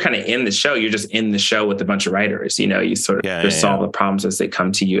once you're kind of in the show, you're just in the show with a bunch of writers, you know, you sort of solve the problems as they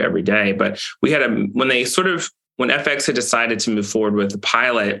come to you every day. But we had when FX had decided to move forward with the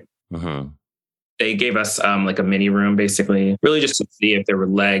pilot, they gave us like a mini room, basically, really just to see if there were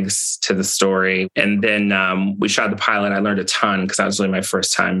legs to the story. And then we shot the pilot. I learned a ton because that was really my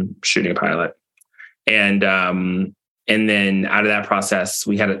first time shooting a pilot. And then out of that process,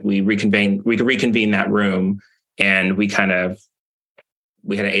 we could reconvene that room, and we had an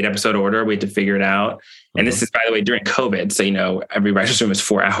 8-episode order. We had to figure it out. And this is, by the way, during COVID. So, you know, every writer's room is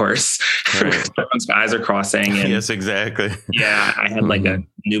 4 hours. Everyone's eyes are crossing. And yes, exactly. Yeah. I had like a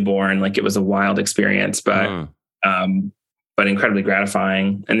newborn, like it was a wild experience, but incredibly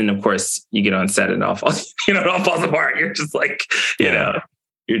gratifying. And then of course you get on set and it all falls apart. You're just like, you know,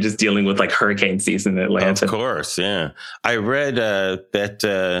 you're just dealing with like hurricane season in Atlanta. Of course. Yeah. I read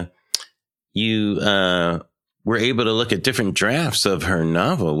that you were able to look at different drafts of her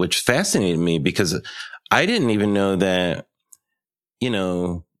novel, which fascinated me because I didn't even know that, you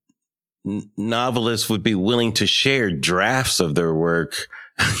know, novelists would be willing to share drafts of their work,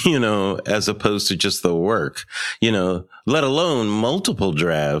 you know, as opposed to just the work, you know, let alone multiple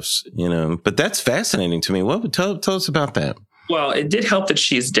drafts, you know, but that's fascinating to me. Tell us about that. Well, it did help that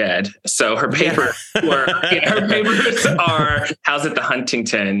she's dead. So her papers are housed at the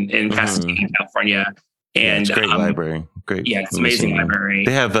Huntington in Pasadena, California. And it's a great library. Great. Yeah, it's amazing library.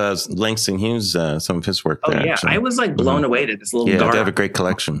 They have Langston Hughes, some of his work there. Oh, yeah. Actually. I was like blown away to this little garden. They have a great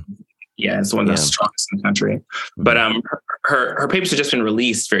collection. Yeah, it's one of the strongest in the country. But her papers had just been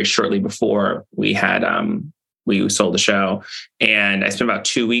released very shortly before we sold the show. And I spent about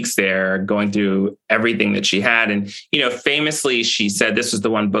 2 weeks there going through everything that she had. And, you know, famously, she said this was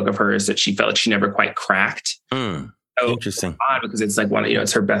the one book of hers that she felt like she never quite cracked. So interesting. Odd because it's like one, you know,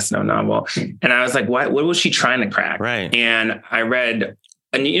 it's her best known novel. And I was like, what was she trying to crack? Right. And I read,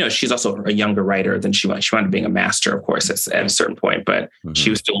 and, you know, she's also a younger writer than she was. She wound up being a master, of course, at a certain point, but she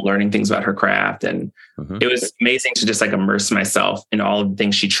was still learning things about her craft. And it was amazing to just like immerse myself in all of the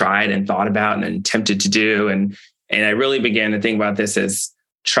things she tried and thought about and attempted to do. And I really began to think about this as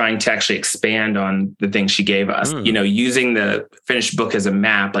trying to actually expand on the things she gave us, you know, using the finished book as a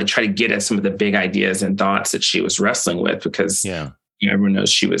map, like try to get at some of the big ideas and thoughts that she was wrestling with, because you know, everyone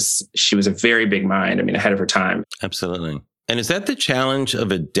knows she was a very big mind. I mean, ahead of her time. Absolutely. And is that the challenge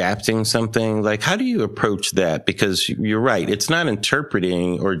of adapting something? Like, how do you approach that? Because you're right. It's not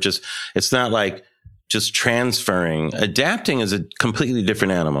interpreting it's not like just transferring. Adapting is a completely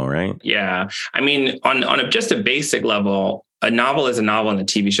different animal, right? Yeah. I mean, on just a basic level, a novel is a novel and a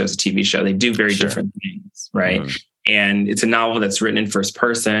TV show is a TV show. They do very different things, right? And it's a novel that's written in first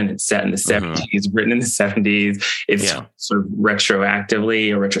person. It's set in the 70s, written in the 70s. It's sort of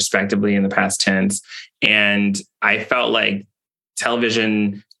retroactively or retrospectively in the past tense. And I felt like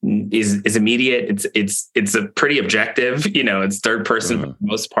television is immediate. It's a pretty objective, you know, it's third person for the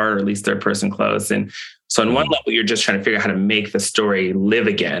most part, or at least third person close. And so on one level, you're just trying to figure out how to make the story live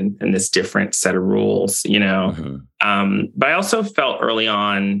again in this different set of rules, you know? But I also felt early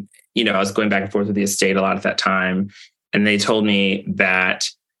on, you know, I was going back and forth with the estate a lot at that time. And they told me that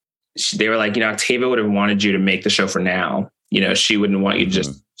they were like, you know, Octavia would have wanted you to make the show for now. You know, she wouldn't want you to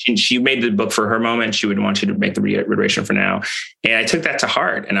just, she made the book for her moment. She wouldn't want you to make the reiteration for now. And I took that to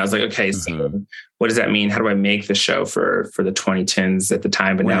heart. And I was like, okay, so what does that mean? How do I make the show for the 2010s at the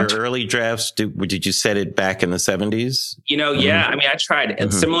time? But now your early drafts, did you set it back in the 70s? You know, yeah. I mean, I tried,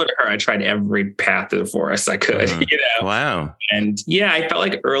 and similar to her, I tried every path to the forest I could, you know? Wow. And yeah, I felt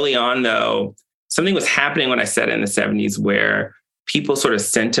like early on though, something was happening when I set it in the 70s where people sort of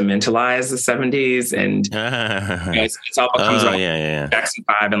sentimentalize the 70s, and you know, it's all comes about Jackson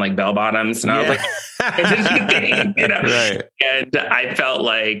 5 and like bell bottoms. And I was like, you know? Right. And I felt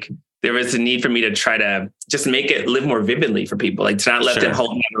like there was a need for me to try to just make it live more vividly for people, like to not let them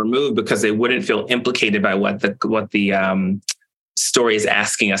hold and remove, because they wouldn't feel implicated by what the story is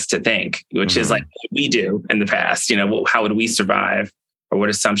asking us to think, which is like what we do in the past. You know, how would we survive, or what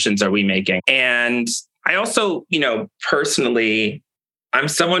assumptions are we making? And I also, you know, personally, I'm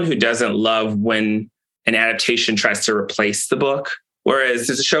someone who doesn't love when an adaptation tries to replace the book. Whereas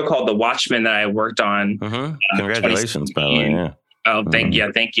there's a show called The Watchmen that I worked on. Congratulations, by the way. Yeah. Oh, thank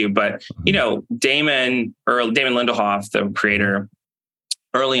you. But, Damon Lindelof, the creator,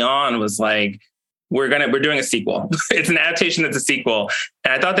 early on was like, we're doing a sequel. It's an adaptation that's a sequel.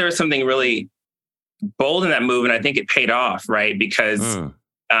 And I thought there was something really bold in that move. And I think it paid off, right? Because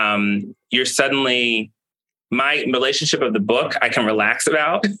you're suddenly, my relationship of the book, I can relax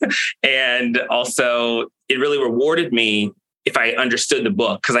about. And also it really rewarded me if I understood the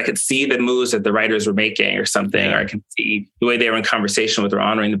book, because I could see the moves that the writers were making or something, or I could see the way they were in conversation with or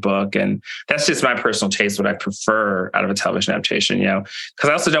honoring the book. And that's just my personal taste, what I prefer out of a television adaptation, because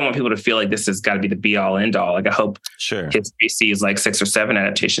I also don't want people to feel like this has got to be the be all end all. Like I hope history sees like 6 or 7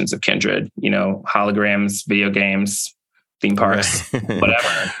 adaptations of Kindred, holograms, video games, theme parks,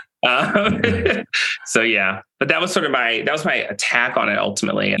 whatever. So yeah, but that was my attack on it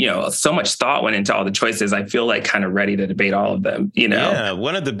ultimately. And, so much thought went into all the choices. I feel like kind of ready to debate all of them, Yeah.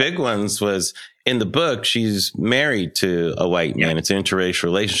 One of the big ones was in the book, she's married to a white man. It's an interracial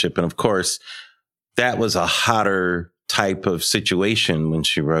relationship. And of course, that was a hotter type of situation when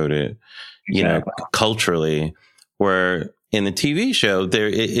she wrote it, culturally, where in the TV show,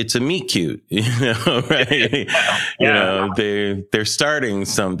 it's a meet cute, right? They're starting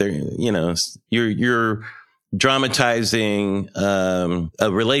you're dramatizing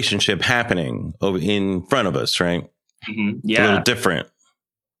a relationship happening over in front of us, right? Mm-hmm. Yeah, it's a little different.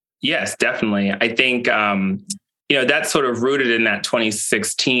 Yes, definitely. I think that's sort of rooted in that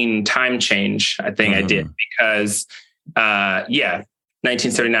 2016 time change. I think I did because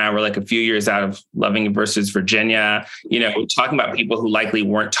 1979, we're like a few years out of Loving versus Virginia, talking about people who likely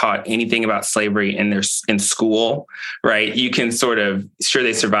weren't taught anything about slavery in school, right? You can sure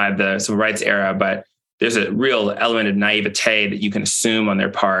they survived the civil rights era, but there's a real element of naivete that you can assume on their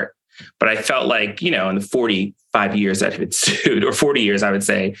part. But I felt like, in the 45 years that have ensued, or 40 years, I would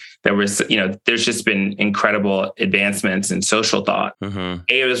say, there was, there's just been incredible advancements in social thought.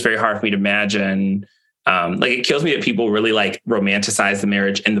 It was very hard for me to imagine. It kills me that people really romanticize the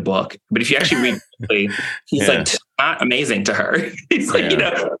marriage in the book. But if you actually read, he's not amazing to her. He's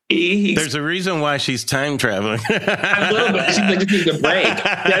there's a reason why she's time traveling. A little bit. She's just needs a break.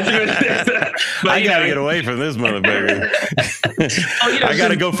 But, I got to get away from this motherfucker. I got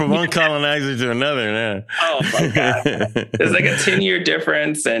to go from one colonizer to another now. Oh my God. There's like a 10-year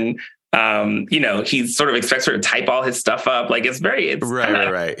difference. And he sort of expects her to type all his stuff up.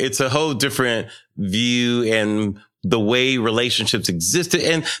 Right. It's a whole different view and the way relationships existed.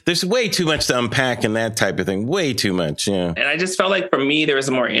 And there's way too much to unpack in that type of thing. Way too much. Yeah. And I just felt like for me, there was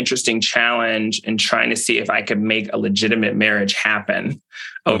a more interesting challenge in trying to see if I could make a legitimate marriage happen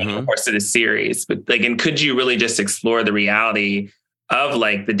over the course of the series. But and could you really just explore the reality of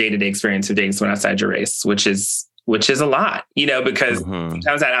the day-to-day experience of dating someone outside your race, which is a lot, because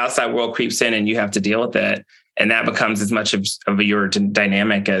sometimes that outside world creeps in and you have to deal with it. And that becomes as much of your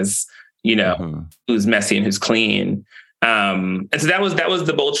dynamic as, who's messy and who's clean. And so that was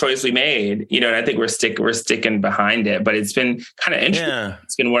the bold choice we made, and I think we're sticking behind it, but it's been kind of interesting. Yeah.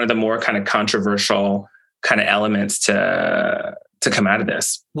 It's been one of the more kind of controversial kind of elements to come out of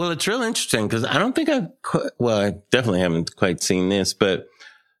this. Well, it's real interesting because I don't think I definitely haven't quite seen this, but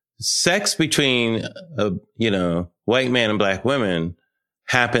sex between white man and black women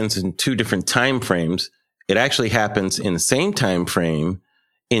happens in 2 different time frames. It actually happens in the same time frame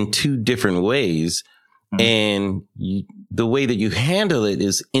in 2 different ways. And the way that you handle it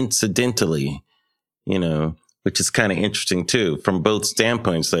is incidentally, which is kind of interesting too, from both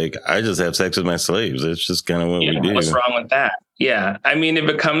standpoints. Like, I just have sex with my slaves. It's just kind of what we do. What's wrong with that? Yeah. I mean, it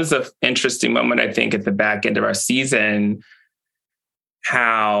becomes an interesting moment, I think, at the back end of our season,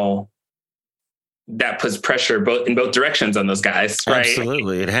 how that puts pressure in both directions on those guys, right?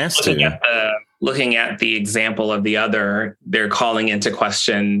 Absolutely. It has Looking at the example of the other, they're calling into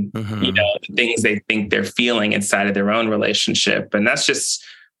question, the things they think they're feeling inside of their own relationship. And that's just,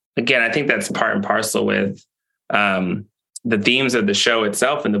 again, I think that's part and parcel with the themes of the show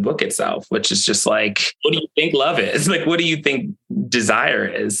itself and the book itself, which is just what do you think love is? What do you think desire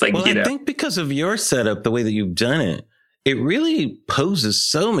is? I think because of your setup, the way that you've done it, it really poses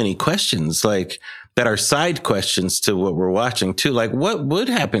so many questions, that are side questions to what we're watching too. What would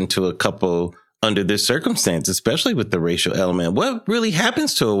happen to a couple under this circumstance, especially with the racial element? What really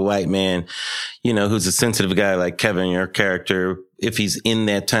happens to a white man, who's a sensitive guy like Kevin, your character, if he's in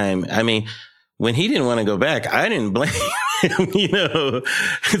that time? I mean, when he didn't want to go back, I didn't blame him.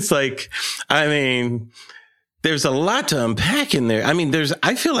 It's there's a lot to unpack in there. I mean,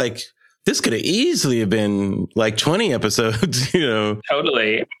 I feel like this could have easily have been like 20 episodes, you know.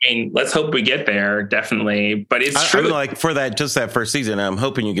 Totally. I mean, let's hope we get there, definitely. But it's true. I'm like, for just that first season, I'm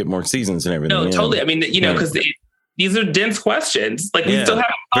hoping you get more seasons and everything. No, totally. Know? I mean, you know, because these are dense questions. Like, we still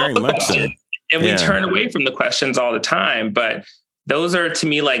have all the questions. So. And we turn away from the questions all the time. But those are, to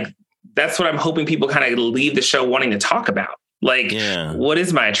me, like, that's what I'm hoping people kind of leave the show wanting to talk about. Like, what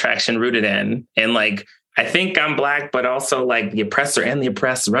is my attraction rooted in? And like, I think I'm Black, but also like the oppressor and the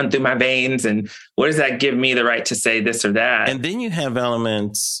oppressed run through my veins. And what does that give me the right to say this or that? And then you have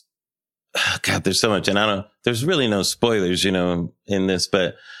elements. Oh God, there's so much. And there's really no spoilers, you know, in this,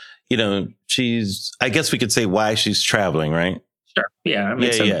 but you know, I guess we could say why she's traveling, right? Sure. Yeah.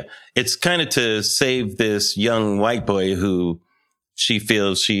 Yeah. It's kind of to save this young white boy who she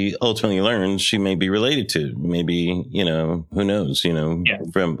feels she ultimately learns she may be related to. Maybe, you know, who knows, you know,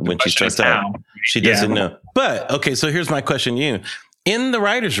 from when she starts out, she doesn't know. But okay, so here's my question to you. In the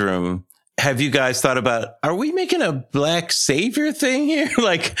writer's room, have you guys thought about, are we making a Black savior thing here?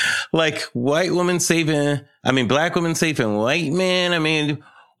 like white woman saving, Black woman saving white man? I mean,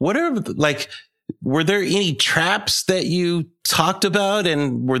 were there any traps that you talked about,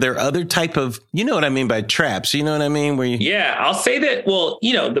 and were there other type of, you know what I mean by traps? You know what I mean? I'll say that. Well,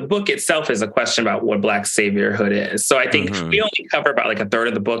 you know, the book itself is a question about what Black saviorhood is. So I think we only cover about like a third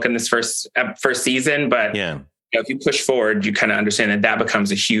of the book in this first season, but you know, if you push forward, you kind of understand that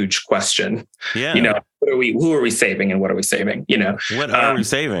becomes a huge question. Yeah. You know, who are we saving and what are we saving? You know, what are we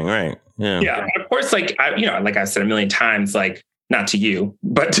saving? Right. Yeah. Yeah. And of course, like, like I said a million times, like, not to you,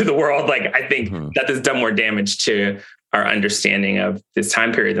 but to the world. Like, I think that has done more damage to our understanding of this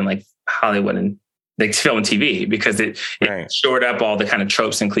time period than like Hollywood and like film and TV, because it shored up all the kind of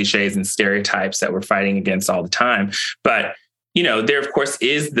tropes and cliches and stereotypes that we're fighting against all the time. But, you know, there, of course,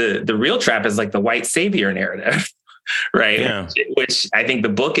 is the real trap is like the white savior narrative, right? Yeah. Which I think the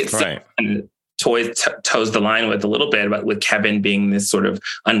book itself toes the line with a little bit, about with Kevin being this sort of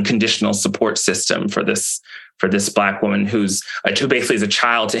unconditional support system for this Black woman who basically is a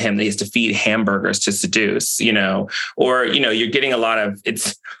child to him that he has to feed hamburgers to seduce, you know, or, you know, you're getting a lot of,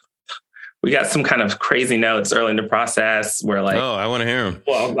 we got some kind of crazy notes early in the process where like, oh, I want to hear them.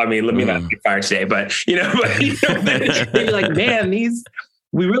 Well, I mean, let me not get fired today, but they'd be like, man,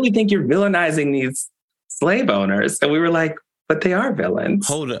 we really think you're villainizing these slave owners. And we were like, but they are villains.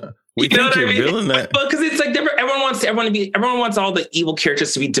 Hold on. We think you're villain that. Because it's like everyone wants all the evil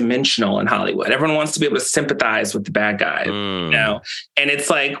characters to be dimensional in Hollywood. Everyone wants to be able to sympathize with the bad guys, you know? And it's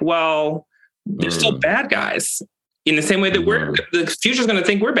like, well, they're still bad guys in the same way that the future's going to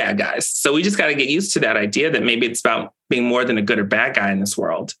think we're bad guys. So we just got to get used to that idea that maybe it's about being more than a good or bad guy in this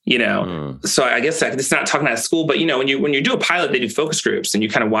world, you know? So I guess it's not talking out of school, but you know, when you do a pilot, they do focus groups and you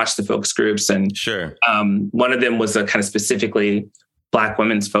kind of watch the focus groups. And one of them was a kind of specifically Black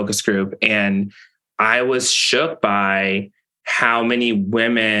women's focus group. And I was shook by how many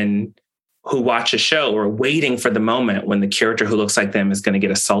women who watch a show are waiting for the moment when the character who looks like them is going to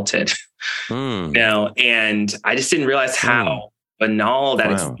get assaulted. You know, and I just didn't realize how banal that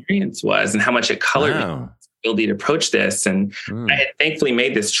experience was and how much it colored the ability to approach this. And I had thankfully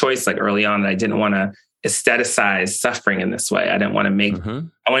made this choice like early on that I didn't want to aestheticize suffering in this way. I didn't want to make,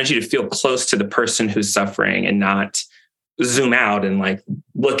 I wanted you to feel close to the person who's suffering and not zoom out and like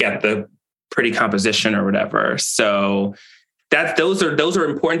look at the pretty composition or whatever. So those are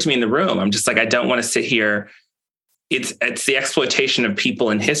important to me in the room. I'm just like, I don't want to sit here. It's the exploitation of people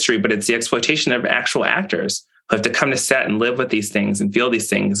in history, but it's the exploitation of actual actors who have to come to set and live with these things and feel these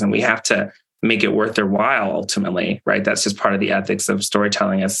things. And we have to make it worth their while ultimately, right? That's just part of the ethics of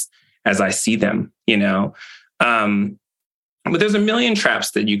storytelling as I see them, you know? But there's a million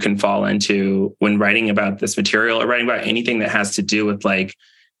traps that you can fall into when writing about this material or writing about anything that has to do with like,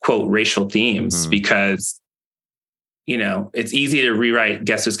 quote, racial themes, because, you know, it's easy to rewrite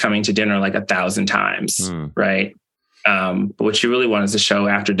Guess Who's Coming to Dinner like 1,000 times, right? But what you really want is a show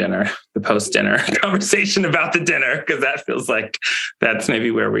after dinner, the post-dinner conversation about the dinner, because that feels like that's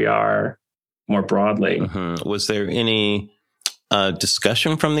maybe where we are more broadly. Was there any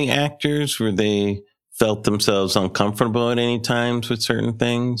discussion from the actors where they felt themselves uncomfortable at any times with certain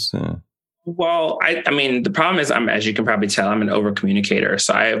things? Well, I mean, the problem is, as you can probably tell, I'm an over communicator.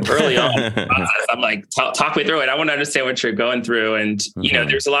 So I early on, I'm like, talk me through it. I want to understand what you're going through. And, you know,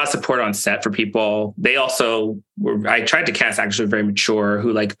 there's a lot of support on set for people. They also I tried to cast actually very mature,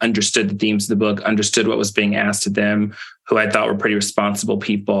 who like understood the themes of the book, understood what was being asked of them, who I thought were pretty responsible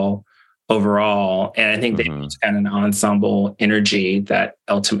people overall. And I think they kind of an ensemble energy that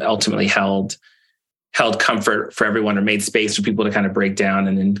ultimately held comfort for everyone, or made space for people to kind of break down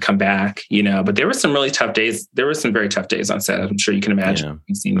and then come back, you know. But there were some really tough days. There were some very tough days on set. I'm sure you can imagine.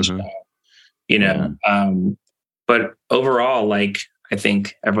 you know. But overall, like, I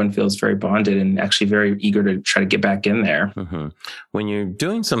think everyone feels very bonded and actually very eager to try to get back in there. When you're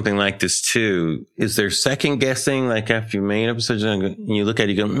doing something like this too, is there second guessing? Like after you made episodes and you look at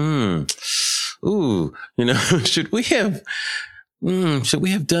it, you go, ooh, you know, should we have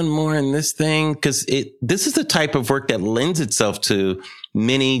done more in this thing? Because this is the type of work that lends itself to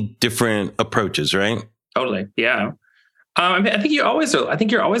many different approaches, right? Totally, yeah. I think you're always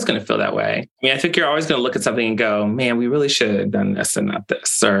going to feel that way. I mean, I think you're always going to look at something and go, man, we really should have done this and not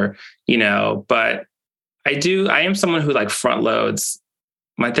this, or, you know, but I am someone who like front loads.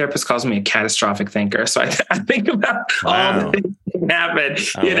 My therapist calls me a catastrophic thinker. So I think about all the things that can happen,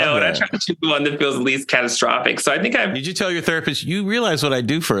 you know, and I try to choose the one that feels least catastrophic. So I think Did you tell your therapist, you realize what I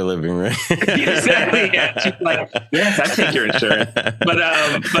do for a living, right? Exactly. Yeah. She's like, yes, I take your insurance.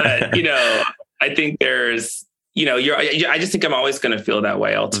 But, you know, I think there's, you know, I just think I'm always going to feel that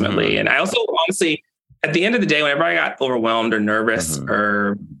way ultimately. And I also honestly, at the end of the day, whenever I got overwhelmed or nervous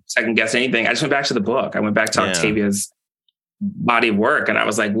or second guess anything, I just went back to the book. I went back to Octavia's body of work. And I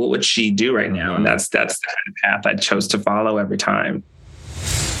was like, what would she do right now? And that's the kind of path I chose to follow every time.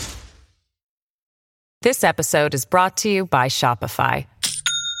 This episode is brought to you by Shopify.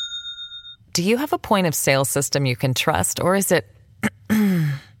 Do you have a point of sale system you can trust, or is it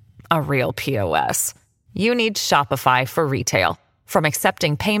a real POS? You need Shopify for retail. From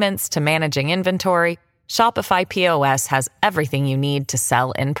accepting payments to managing inventory, Shopify POS has everything you need to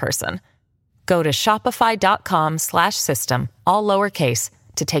sell in person. Go to shopify.com/system, all lowercase,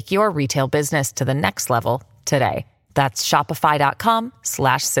 to take your retail business to the next level today. That's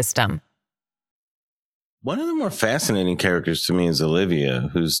shopify.com/system. One of the more fascinating characters to me is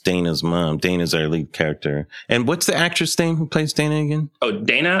Olivia, who's Dana's mom. Dana's our lead character. And what's the actress name who plays Dana again? Oh,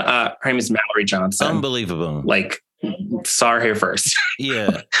 Dana, her name is Mallory Johnson. Unbelievable. Like, saw her here first.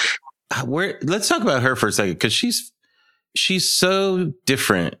 Yeah. Let's talk about her for a second, because she's so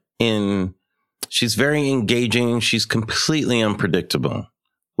different she's very engaging. She's completely unpredictable,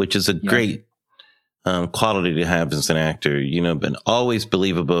 which is a great quality to have as an actor, you know, but always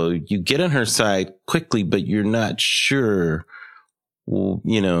believable. You get on her side quickly, but you're not sure,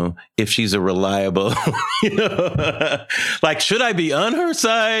 you know, if she's a reliable, you know, like, should I be on her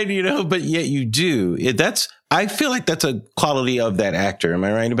side, you know, but yet you do. I feel like that's a quality of that actor. Am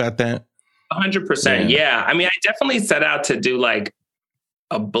I right about that? 100%. Yeah. I mean, I definitely set out to do like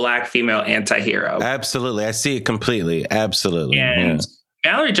a Black female anti-hero. Absolutely. I see it completely. Absolutely. And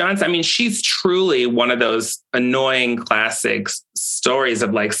Mallory Johnson, I mean, she's truly one of those annoying classic stories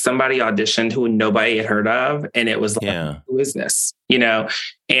of like somebody auditioned who nobody had heard of. And it was like, who is this? You know,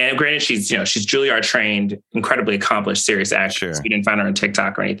 and granted, she's Juilliard trained, incredibly accomplished, serious actress. Sure. We didn't find her on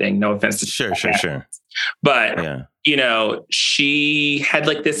TikTok or anything. No offense to Sure. But, you know, she had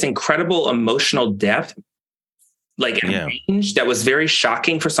like this incredible emotional depth, like range that was very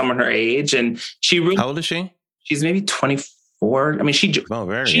shocking for someone her age. And she really, how old is she? She's maybe 24. I mean, she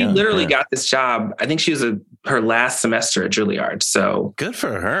literally got this job. I think she was her last semester at Juilliard. So good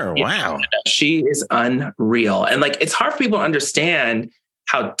for her. Wow. She is unreal. And like, it's hard for people to understand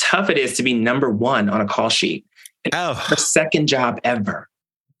how tough it is to be number one on a call sheet. Her second job ever.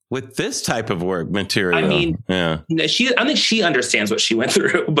 With this type of work material. I mean, I think she understands what she went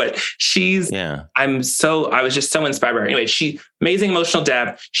through, but I was just so inspired by her. Anyway, amazing emotional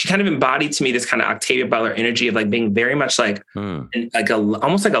depth. She kind of embodied to me this kind of Octavia Butler energy of like being very much like,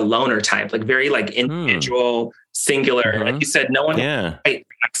 almost like a loner type, like very like individual, singular. Like you said, no one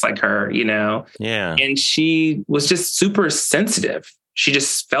acts like her, you know? Yeah. And she was just super sensitive. She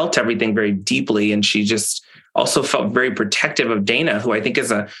just felt everything very deeply. And she just also felt very protective of Dana, who I think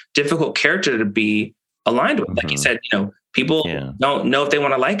is a difficult character to be aligned with. Like you said, you know, people don't know if they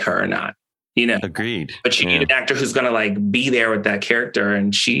want to like her or not, you know. Agreed. But you need an actor who's going to like be there with that character.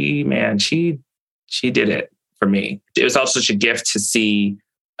 And she did it for me. It was also such a gift to see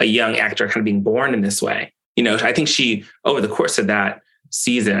a young actor kind of being born in this way. You know, I think she, over the course of that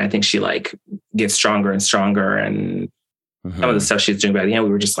season, I think she like gets stronger and stronger, and some of the stuff she's doing by the end, we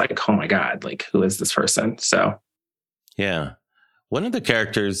were just like, oh my God, like, who is this person? So, yeah. One of the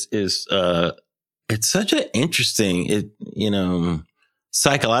characters is, it's such an interesting,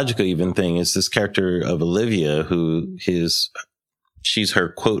 psychological even thing. Is this character of Olivia, she's her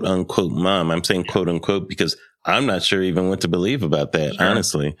quote unquote mom. I'm saying quote unquote because I'm not sure even what to believe about that,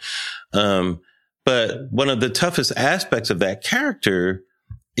 honestly. But one of the toughest aspects of that character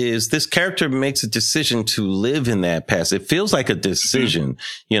is this character makes a decision to live in that past. It feels like a decision,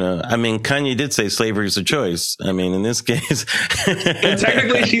 you know. I mean, Kanye did say slavery is a choice. I mean, in this case,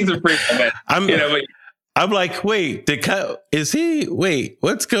 technically she's a free woman. I'm like, wait,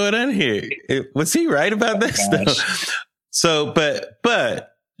 what's going on here? Was he right about this? Oh, No. So,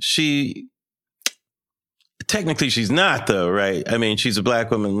 but she, technically she's not though, right? I mean, she's a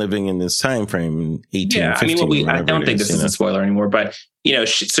Black woman living in this time frame, 1850. I don't think this is a spoiler anymore, but so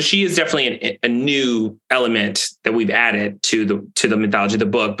she is definitely a new element that we've added to the mythology of the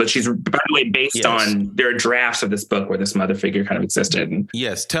book. But she's, by the way, based on, there are drafts of this book where this mother figure kind of existed. And,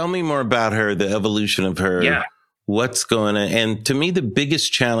 yes, tell me more about her, the evolution of her. Yeah. What's going on? And to me, the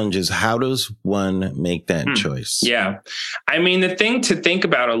biggest challenge is, how does one make that choice? Yeah. I mean, the thing to think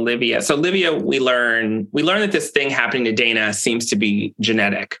about Olivia. So Olivia, we learn that this thing happening to Dana seems to be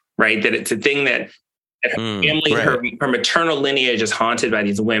genetic, right? That it's a thing that her family, right. her maternal lineage is haunted by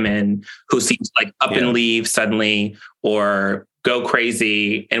these women who seem to like up and leave suddenly or go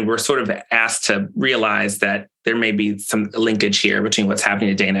crazy. And we're sort of asked to realize that there may be some linkage here between what's happening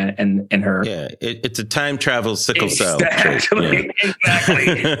to Dana and her. Yeah, it's a time travel sickle cell. Exactly.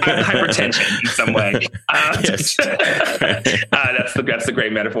 Hypertension in some way. That's the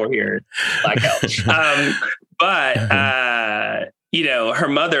great metaphor here. Black hell. Her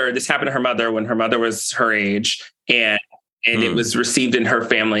mother, this happened to her mother when her mother was her age, and it was received in her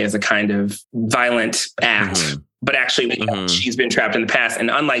family as a kind of violent act. Mm-hmm. But actually, she's been trapped in the past. And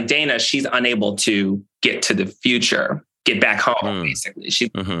unlike Dana, she's unable to get to the future, get back home, basically.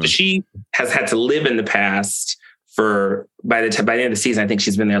 She has had to live in the past by the end of the season, I think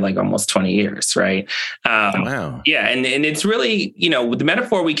she's been there like almost 20 years, right? Wow. Yeah. And it's really, the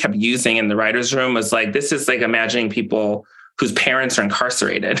metaphor we kept using in the writer's room was like, this is like imagining people whose parents are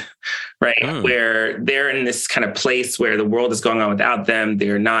incarcerated, right? Where they're in this kind of place where the world is going on without them.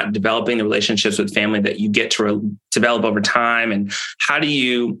 They're not developing the relationships with family that you get to develop over time. And how do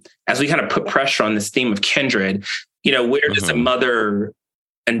you, as we kind of put pressure on this theme of kindred, where does a mother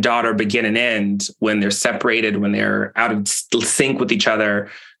and daughter begin and end when they're separated, when they're out of sync with each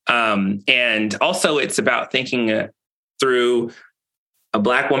other? And also it's about thinking through a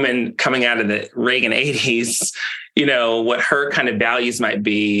Black woman coming out of the Reagan 80s, what her kind of values might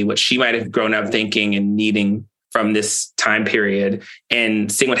be, what she might have grown up thinking and needing from this time period, and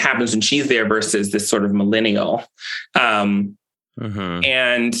seeing what happens when she's there versus this sort of millennial. And,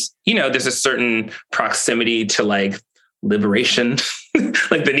 there's a certain proximity to like liberation,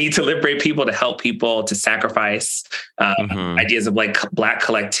 like the need to liberate people, to help people, to sacrifice. Ideas of like Black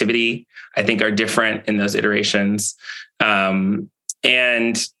collectivity, I think, are different in those iterations.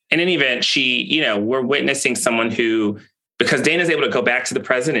 And in any event, we're witnessing someone who, because Dana's able to go back to the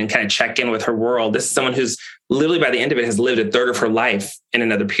present and kind of check in with her world, this is someone who's literally by the end of it has lived a third of her life in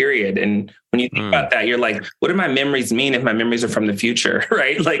another period. And when you think about that, you're like, what do my memories mean if my memories are from the future,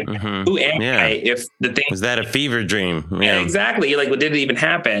 right? Like, who am I if the thing... Was that a fever dream? Yeah, exactly. You're like, well, did it even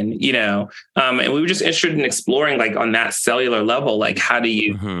happen? And we were just interested in exploring, like, on that cellular level, like, how do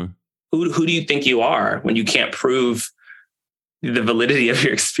you... Who do you think you are when you can't prove the validity of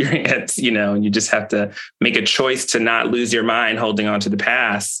your experience, and you just have to make a choice to not lose your mind holding on to the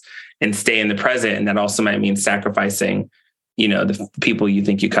past and stay in the present. And that also might mean sacrificing, the people you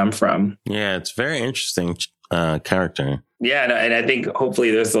think you come from. Yeah, it's very interesting character. Yeah, and I think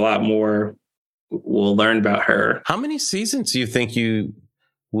hopefully there's a lot more we'll learn about her. How many seasons do you think you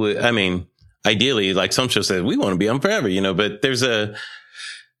would, I mean, ideally, like some shows say, we want to be on forever, but there's as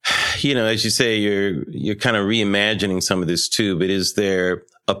you say, you're kind of reimagining some of this too, but is there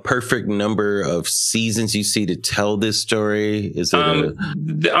a perfect number of seasons you see to tell this story? Is it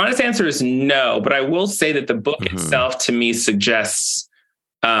the honest answer is no, but I will say that the book itself to me suggests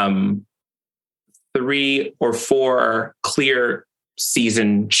 3 or 4 clear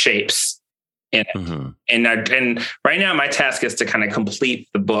season shapes in it. And right now my task is to kind of complete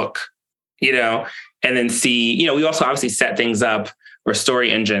the book, and then see, we also obviously set things up, or story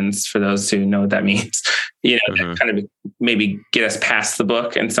engines, for those who know what that means, that kind of maybe get us past the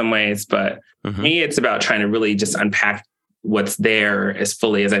book in some ways. But for me, it's about trying to really just unpack what's there as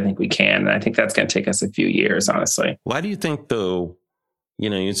fully as I think we can. And I think that's going to take us a few years, honestly. Why do you think, though,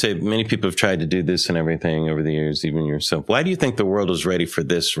 you'd say many people have tried to do this and everything over the years, even yourself. Why do you think the world is ready for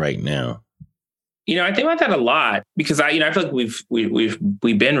this right now? I think about that a lot because I feel like we've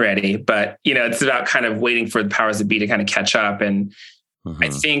been ready, but it's about kind of waiting for the powers that be to kind of catch up. And I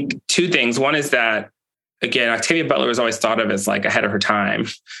think 2 things. One is that, again, Octavia Butler was always thought of as like ahead of her time.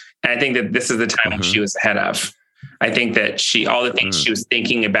 And I think that this is the time when she was ahead of. I think that all the things she was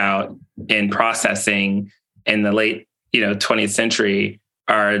thinking about and processing in the late, 20th century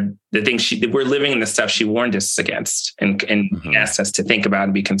are the things we're living in the stuff she warned us against and asked us to think about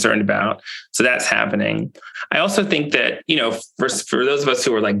and be concerned about. So that's happening. I also think that, for those of us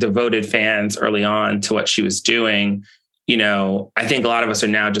who were like devoted fans early on to what she was doing, I think a lot of us are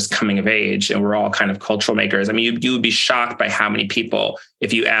now just coming of age and we're all kind of cultural makers. I mean, you would be shocked by how many people,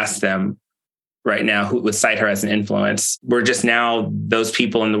 if you ask them right now who would cite her as an influence, we're just now those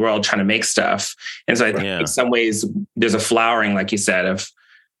people in the world trying to make stuff. And so I think in some ways there's a flowering, like you said, of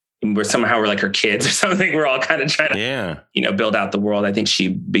we're like her kids or something. We're all kind of trying to, build out the world. I think she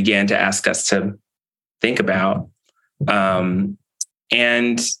began to ask us to think about. And,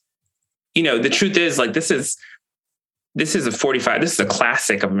 the truth is like, this is a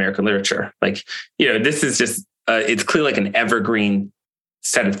classic of American literature. Like, this is just, it's clearly like an evergreen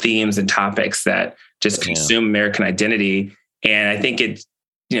set of themes and topics that just consume American identity. And I think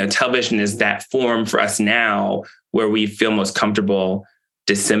television is that form for us now where we feel most comfortable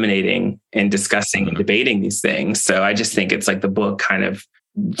disseminating and discussing and debating these things. So I just think it's like the book kind of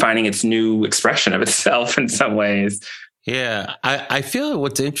finding its new expression of itself in some ways. Yeah. I feel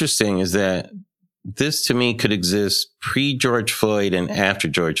what's interesting is that this to me could exist pre-George Floyd and after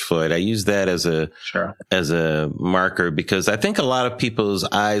George Floyd. I use that as a marker because I think a lot of people's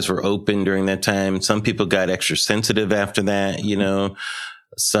eyes were open during that time. Some people got extra sensitive after that,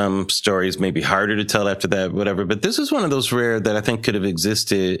 Some stories may be harder to tell after that, whatever. But this is one of those rare that I think could have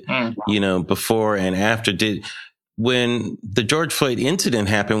existed, before and after. When the George Floyd incident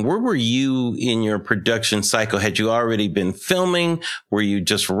happened, where were you in your production cycle? Had you already been filming? Were you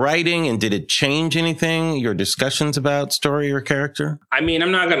just writing? And did it change anything, your discussions about story or character? I mean,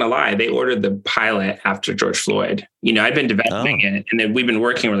 I'm not going to lie. They ordered the pilot after George Floyd. I'd been developing it and then we've been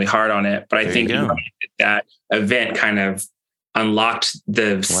working really hard on it. But I think that event kind of unlocked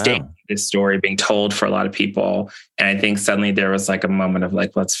the state of this story being told for a lot of people. And I think suddenly there was like a moment of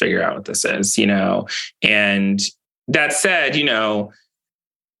like, let's figure out what this is, and that said, if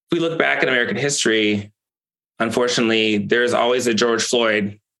we look back at American history, unfortunately, there's always a George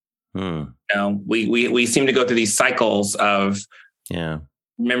Floyd. We seem to go through these cycles of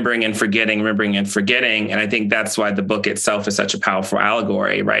remembering and forgetting. And I think that's why the book itself is such a powerful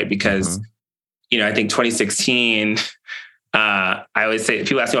allegory, right? Because, I think 2016, I always say,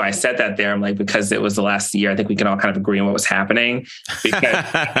 people ask me why I said that there. I'm like, because it was the last year. I think we can all kind of agree on what was happening. Because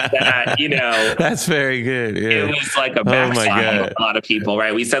that's very good. Yeah. It was like a backslide for a lot of people,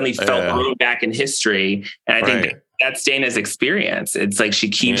 right? We suddenly felt room back in history. And I think that's Dana's experience. It's like she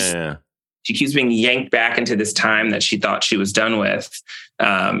keeps being yanked back into this time that she thought she was done with.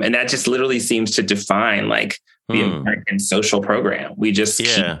 And that just literally seems to define like the American social program. We just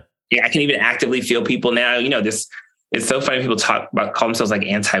I can even actively feel people now, it's so funny people call themselves like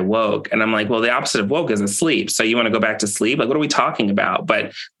anti-woke. And I'm like, well, the opposite of woke is asleep. So you want to go back to sleep? Like, what are we talking about?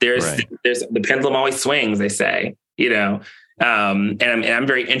 But there's the pendulum always swings, they say, and I'm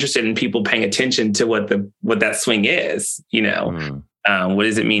very interested in people paying attention to what that swing is, what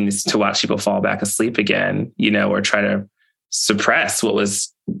does it mean to watch people fall back asleep again, or try to suppress what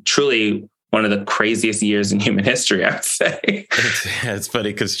was truly one of the craziest years in human history, I would say. It's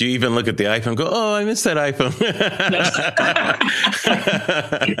funny because you even look at the iPhone and go, oh, I miss that iPhone.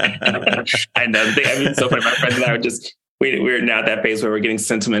 I know. So funny. My friends and I we're now at that phase where we're getting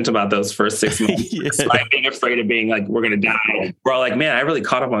sentimental about those first 6 months. It's like being afraid of being like, we're going to die. We're all like, man, I really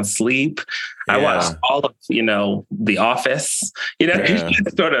caught up on sleep. I watched all of, The Office,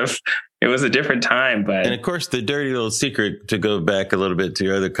 sort of, it was a different time. But and of course, the dirty little secret, to go back a little bit to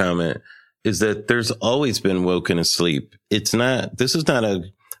your other comment, is that there's always been woke and asleep.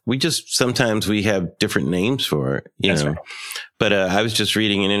 Sometimes we have different names for it, That's right. But I was just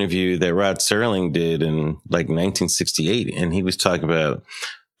reading an interview that Rod Serling did in like 1968, and he was talking about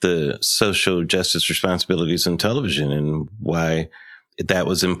the social justice responsibilities in television and why that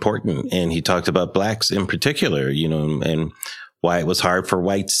was important. And he talked about blacks in particular, and why it was hard for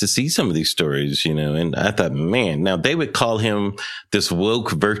whites to see some of these stories, and I thought, man, now they would call him this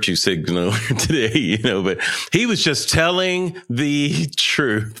woke virtue signaler today, but he was just telling the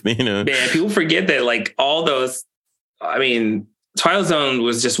truth, Man, people forget that like all those, Twilight Zone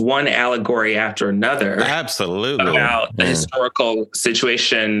was just one allegory after another. Absolutely. About the historical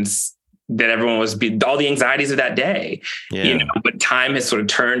situations that everyone all the anxieties of that day, but time has sort of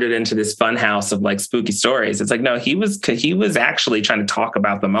turned it into this fun house of like spooky stories. It's like, no, he was actually trying to talk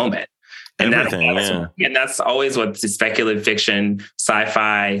about the moment. And that's always what the speculative fiction,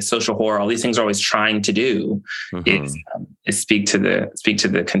 sci-fi, social horror, all these things are always trying to do is speak to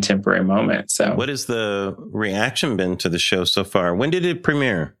the contemporary moment. So what has the reaction been to the show so far? When did it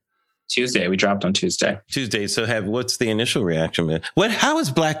premiere? Tuesday. We dropped on Tuesday. So what's the initial reaction been? How has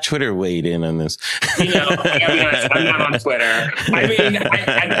Black Twitter weighed in on this? I gotta be honest, I'm not on Twitter. I mean,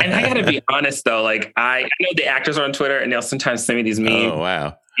 I gotta be honest though. Like I know the actors are on Twitter and they'll sometimes send me these memes. Oh,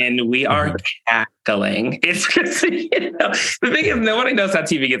 wow. And we are cackling. It's just, the thing is, nobody knows how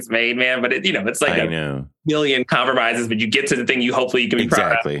TV gets made, man. But it's like a million compromises, but you get to the thing hopefully you can be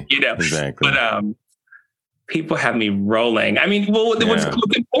proud of. Exactly. But people have me rolling. I mean, what's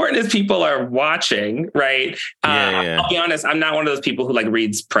important is people are watching, right? I'll be honest, I'm not one of those people who like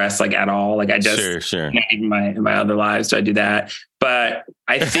reads press like at all. Like I just sure. Not even in my other lives do I do that. But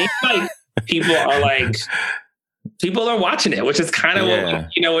I think like people are watching it, which is kind of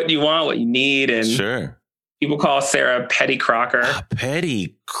what you want, what you need. And people call Sarah Petty Crocker.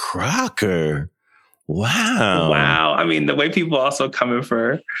 Petty Crocker. Wow. I mean, the way people also coming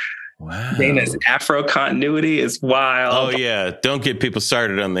for Dana's Afro continuity is wild. Oh, yeah. Don't get people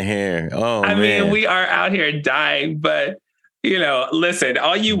started on the hair. Oh, I mean, we are out here dying, but, listen,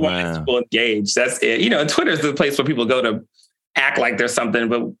 all you want is people engaged. That's it. Twitter's the place where people go to act like there's something,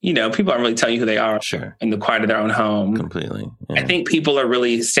 but, people aren't really telling you who they are in the quiet of their own home. Completely. Yeah. I think people are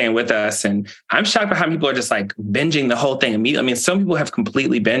really staying with us. And I'm shocked by how people are just like binging the whole thing immediately. I mean, some people have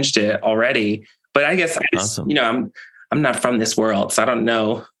completely binged it already, but I guess I'm not from this world, so I don't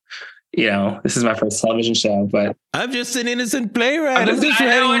know. This is my first television show, but I'm just an innocent playwright. I'm just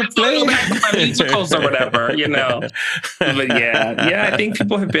writing a play. Back to my musicals or whatever, But I think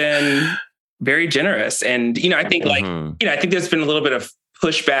people have been very generous, and I think I think there's been a little bit of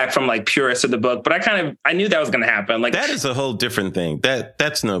pushback from like purists of the book, but I knew that was going to happen. Like that is a whole different thing.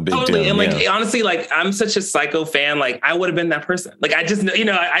 That's no big totally. deal. And honestly, like I'm such a Psycho fan. Like I would have been that person. Like I just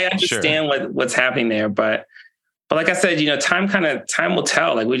I understand what's happening there, but like I said, time will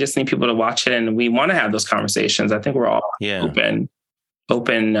tell. Like we just need people to watch it, and we want to have those conversations. I think we're all open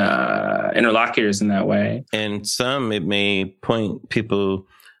interlocutors in that way. And it may point people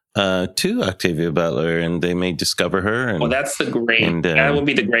to Octavia Butler, and they may discover her. Well, that's that would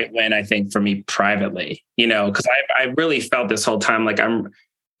be the great win, I think, for me privately. Because I really felt this whole time like I'm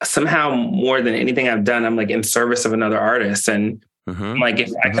somehow more than anything I've done, I'm like in service of another artist, and like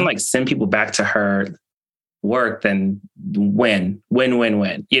if I can like send people back to her work, then win. I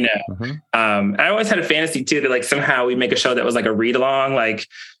always had a fantasy too that like somehow we make a show that was like a read along. Like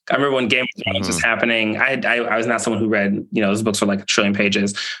I remember when Game of Thrones was happening, I was not someone who read, those books were like a trillion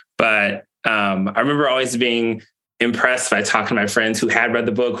pages, but I remember always being impressed by talking to my friends who had read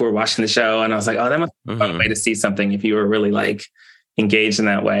the book, who were watching the show. And I was like, oh, that must be a fun way to see something if you were really like engaged in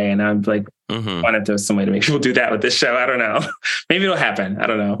that way. And I'm like, wonder if there's some way to make people do that with this show. I don't know. Maybe it'll happen. I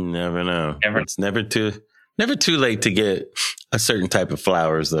don't know. Never know. It's never too late to get a certain type of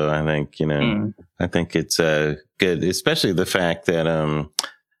flowers, though. I think, I think it's good, especially the fact that,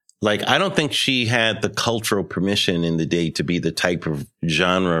 I don't think she had the cultural permission in the day to be the type of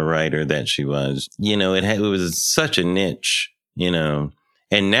genre writer that she was. It was such a niche, and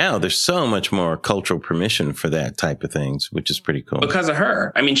now there's so much more cultural permission for that type of things, which is pretty cool. Because of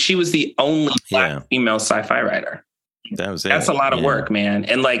her. I mean, she was the only Black female sci-fi writer. That's a lot of work, man.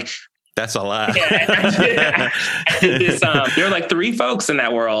 And that's a lot. I did this. There were like 3 folks in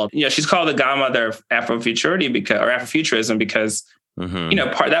that world. She's called the godmother of Afrofuturism because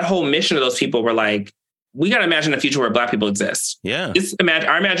that whole mission of those people were like, we got to imagine a future where Black people exist. Yeah.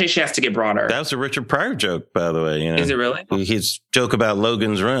 Our imagination has to get broader. That was a Richard Pryor joke, by the way. Is it really? His joke about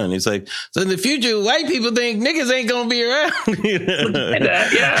Logan's Run. He's like, so in the future, white people think niggas ain't going to be around.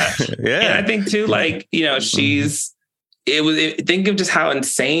 Yeah. And I think too, think of just how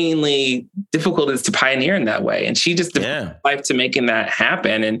insanely difficult it is to pioneer in that way. And she just devoted life to making that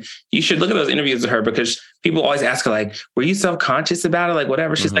happen. And you should look at those interviews with her, because people always ask her, like, were you self-conscious about it? Like,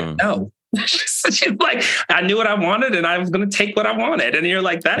 whatever. She's like, no. She's like, I knew what I wanted and I was going to take what I wanted. And you're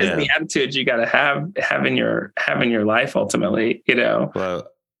like, that is the attitude you got to have in your life ultimately, Well,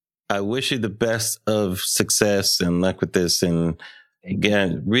 I wish you the best of success and luck with this. And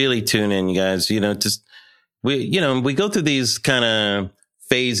again, really tune in, you guys, we go through these kind of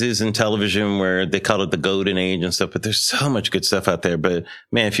phases in television where they call it the golden age and stuff, but there's so much good stuff out there. But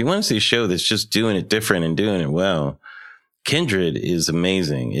man, if you want to see a show that's just doing it different and doing it well, Kindred is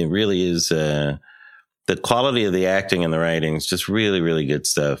amazing. It really is. The quality of the acting and the writing is just really, really good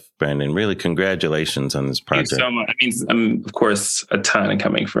stuff, Brandon. Really, congratulations on this project. Thank you so much. It means, of course, a ton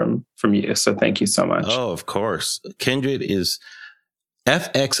coming from you. So thank you so much. Oh, of course. Kindred is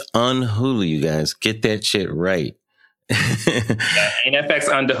FX on Hulu, you guys. Get that shit right. And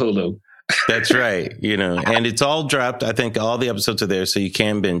FX on the Hulu. That's right. And it's all dropped. I think all the episodes are there, so you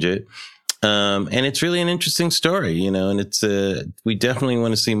can binge it. And it's really an interesting story, you know, and it's, we definitely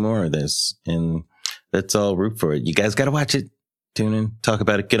want to see more of this, and let's all root for it. You guys got to watch it. Tune in, talk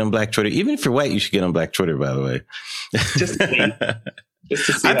about it, get on Black Twitter. Even if you're white, you should get on Black Twitter, by the way. Just to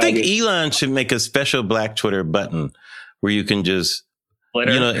see I think Elon should make a special Black Twitter button where you can just, you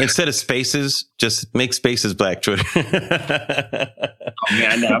know, instead of spaces, just make spaces Black Twitter. Oh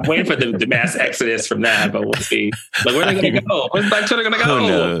man, I'm waiting for the mass exodus from that, but we'll see. Like, where are they going to go? Where's Black Twitter going to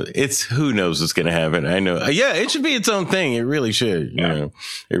go? Who knows what's going to happen? I know. Yeah, it should be its own thing. It really should. You know,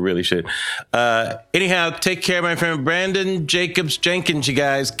 it really should. Anyhow, take care, my friend Brandon Jacobs Jenkins. You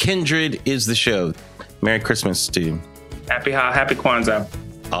guys, Kindred is the show. Merry Christmas to you. Happy Kwanzaa.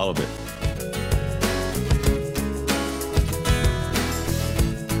 All of it.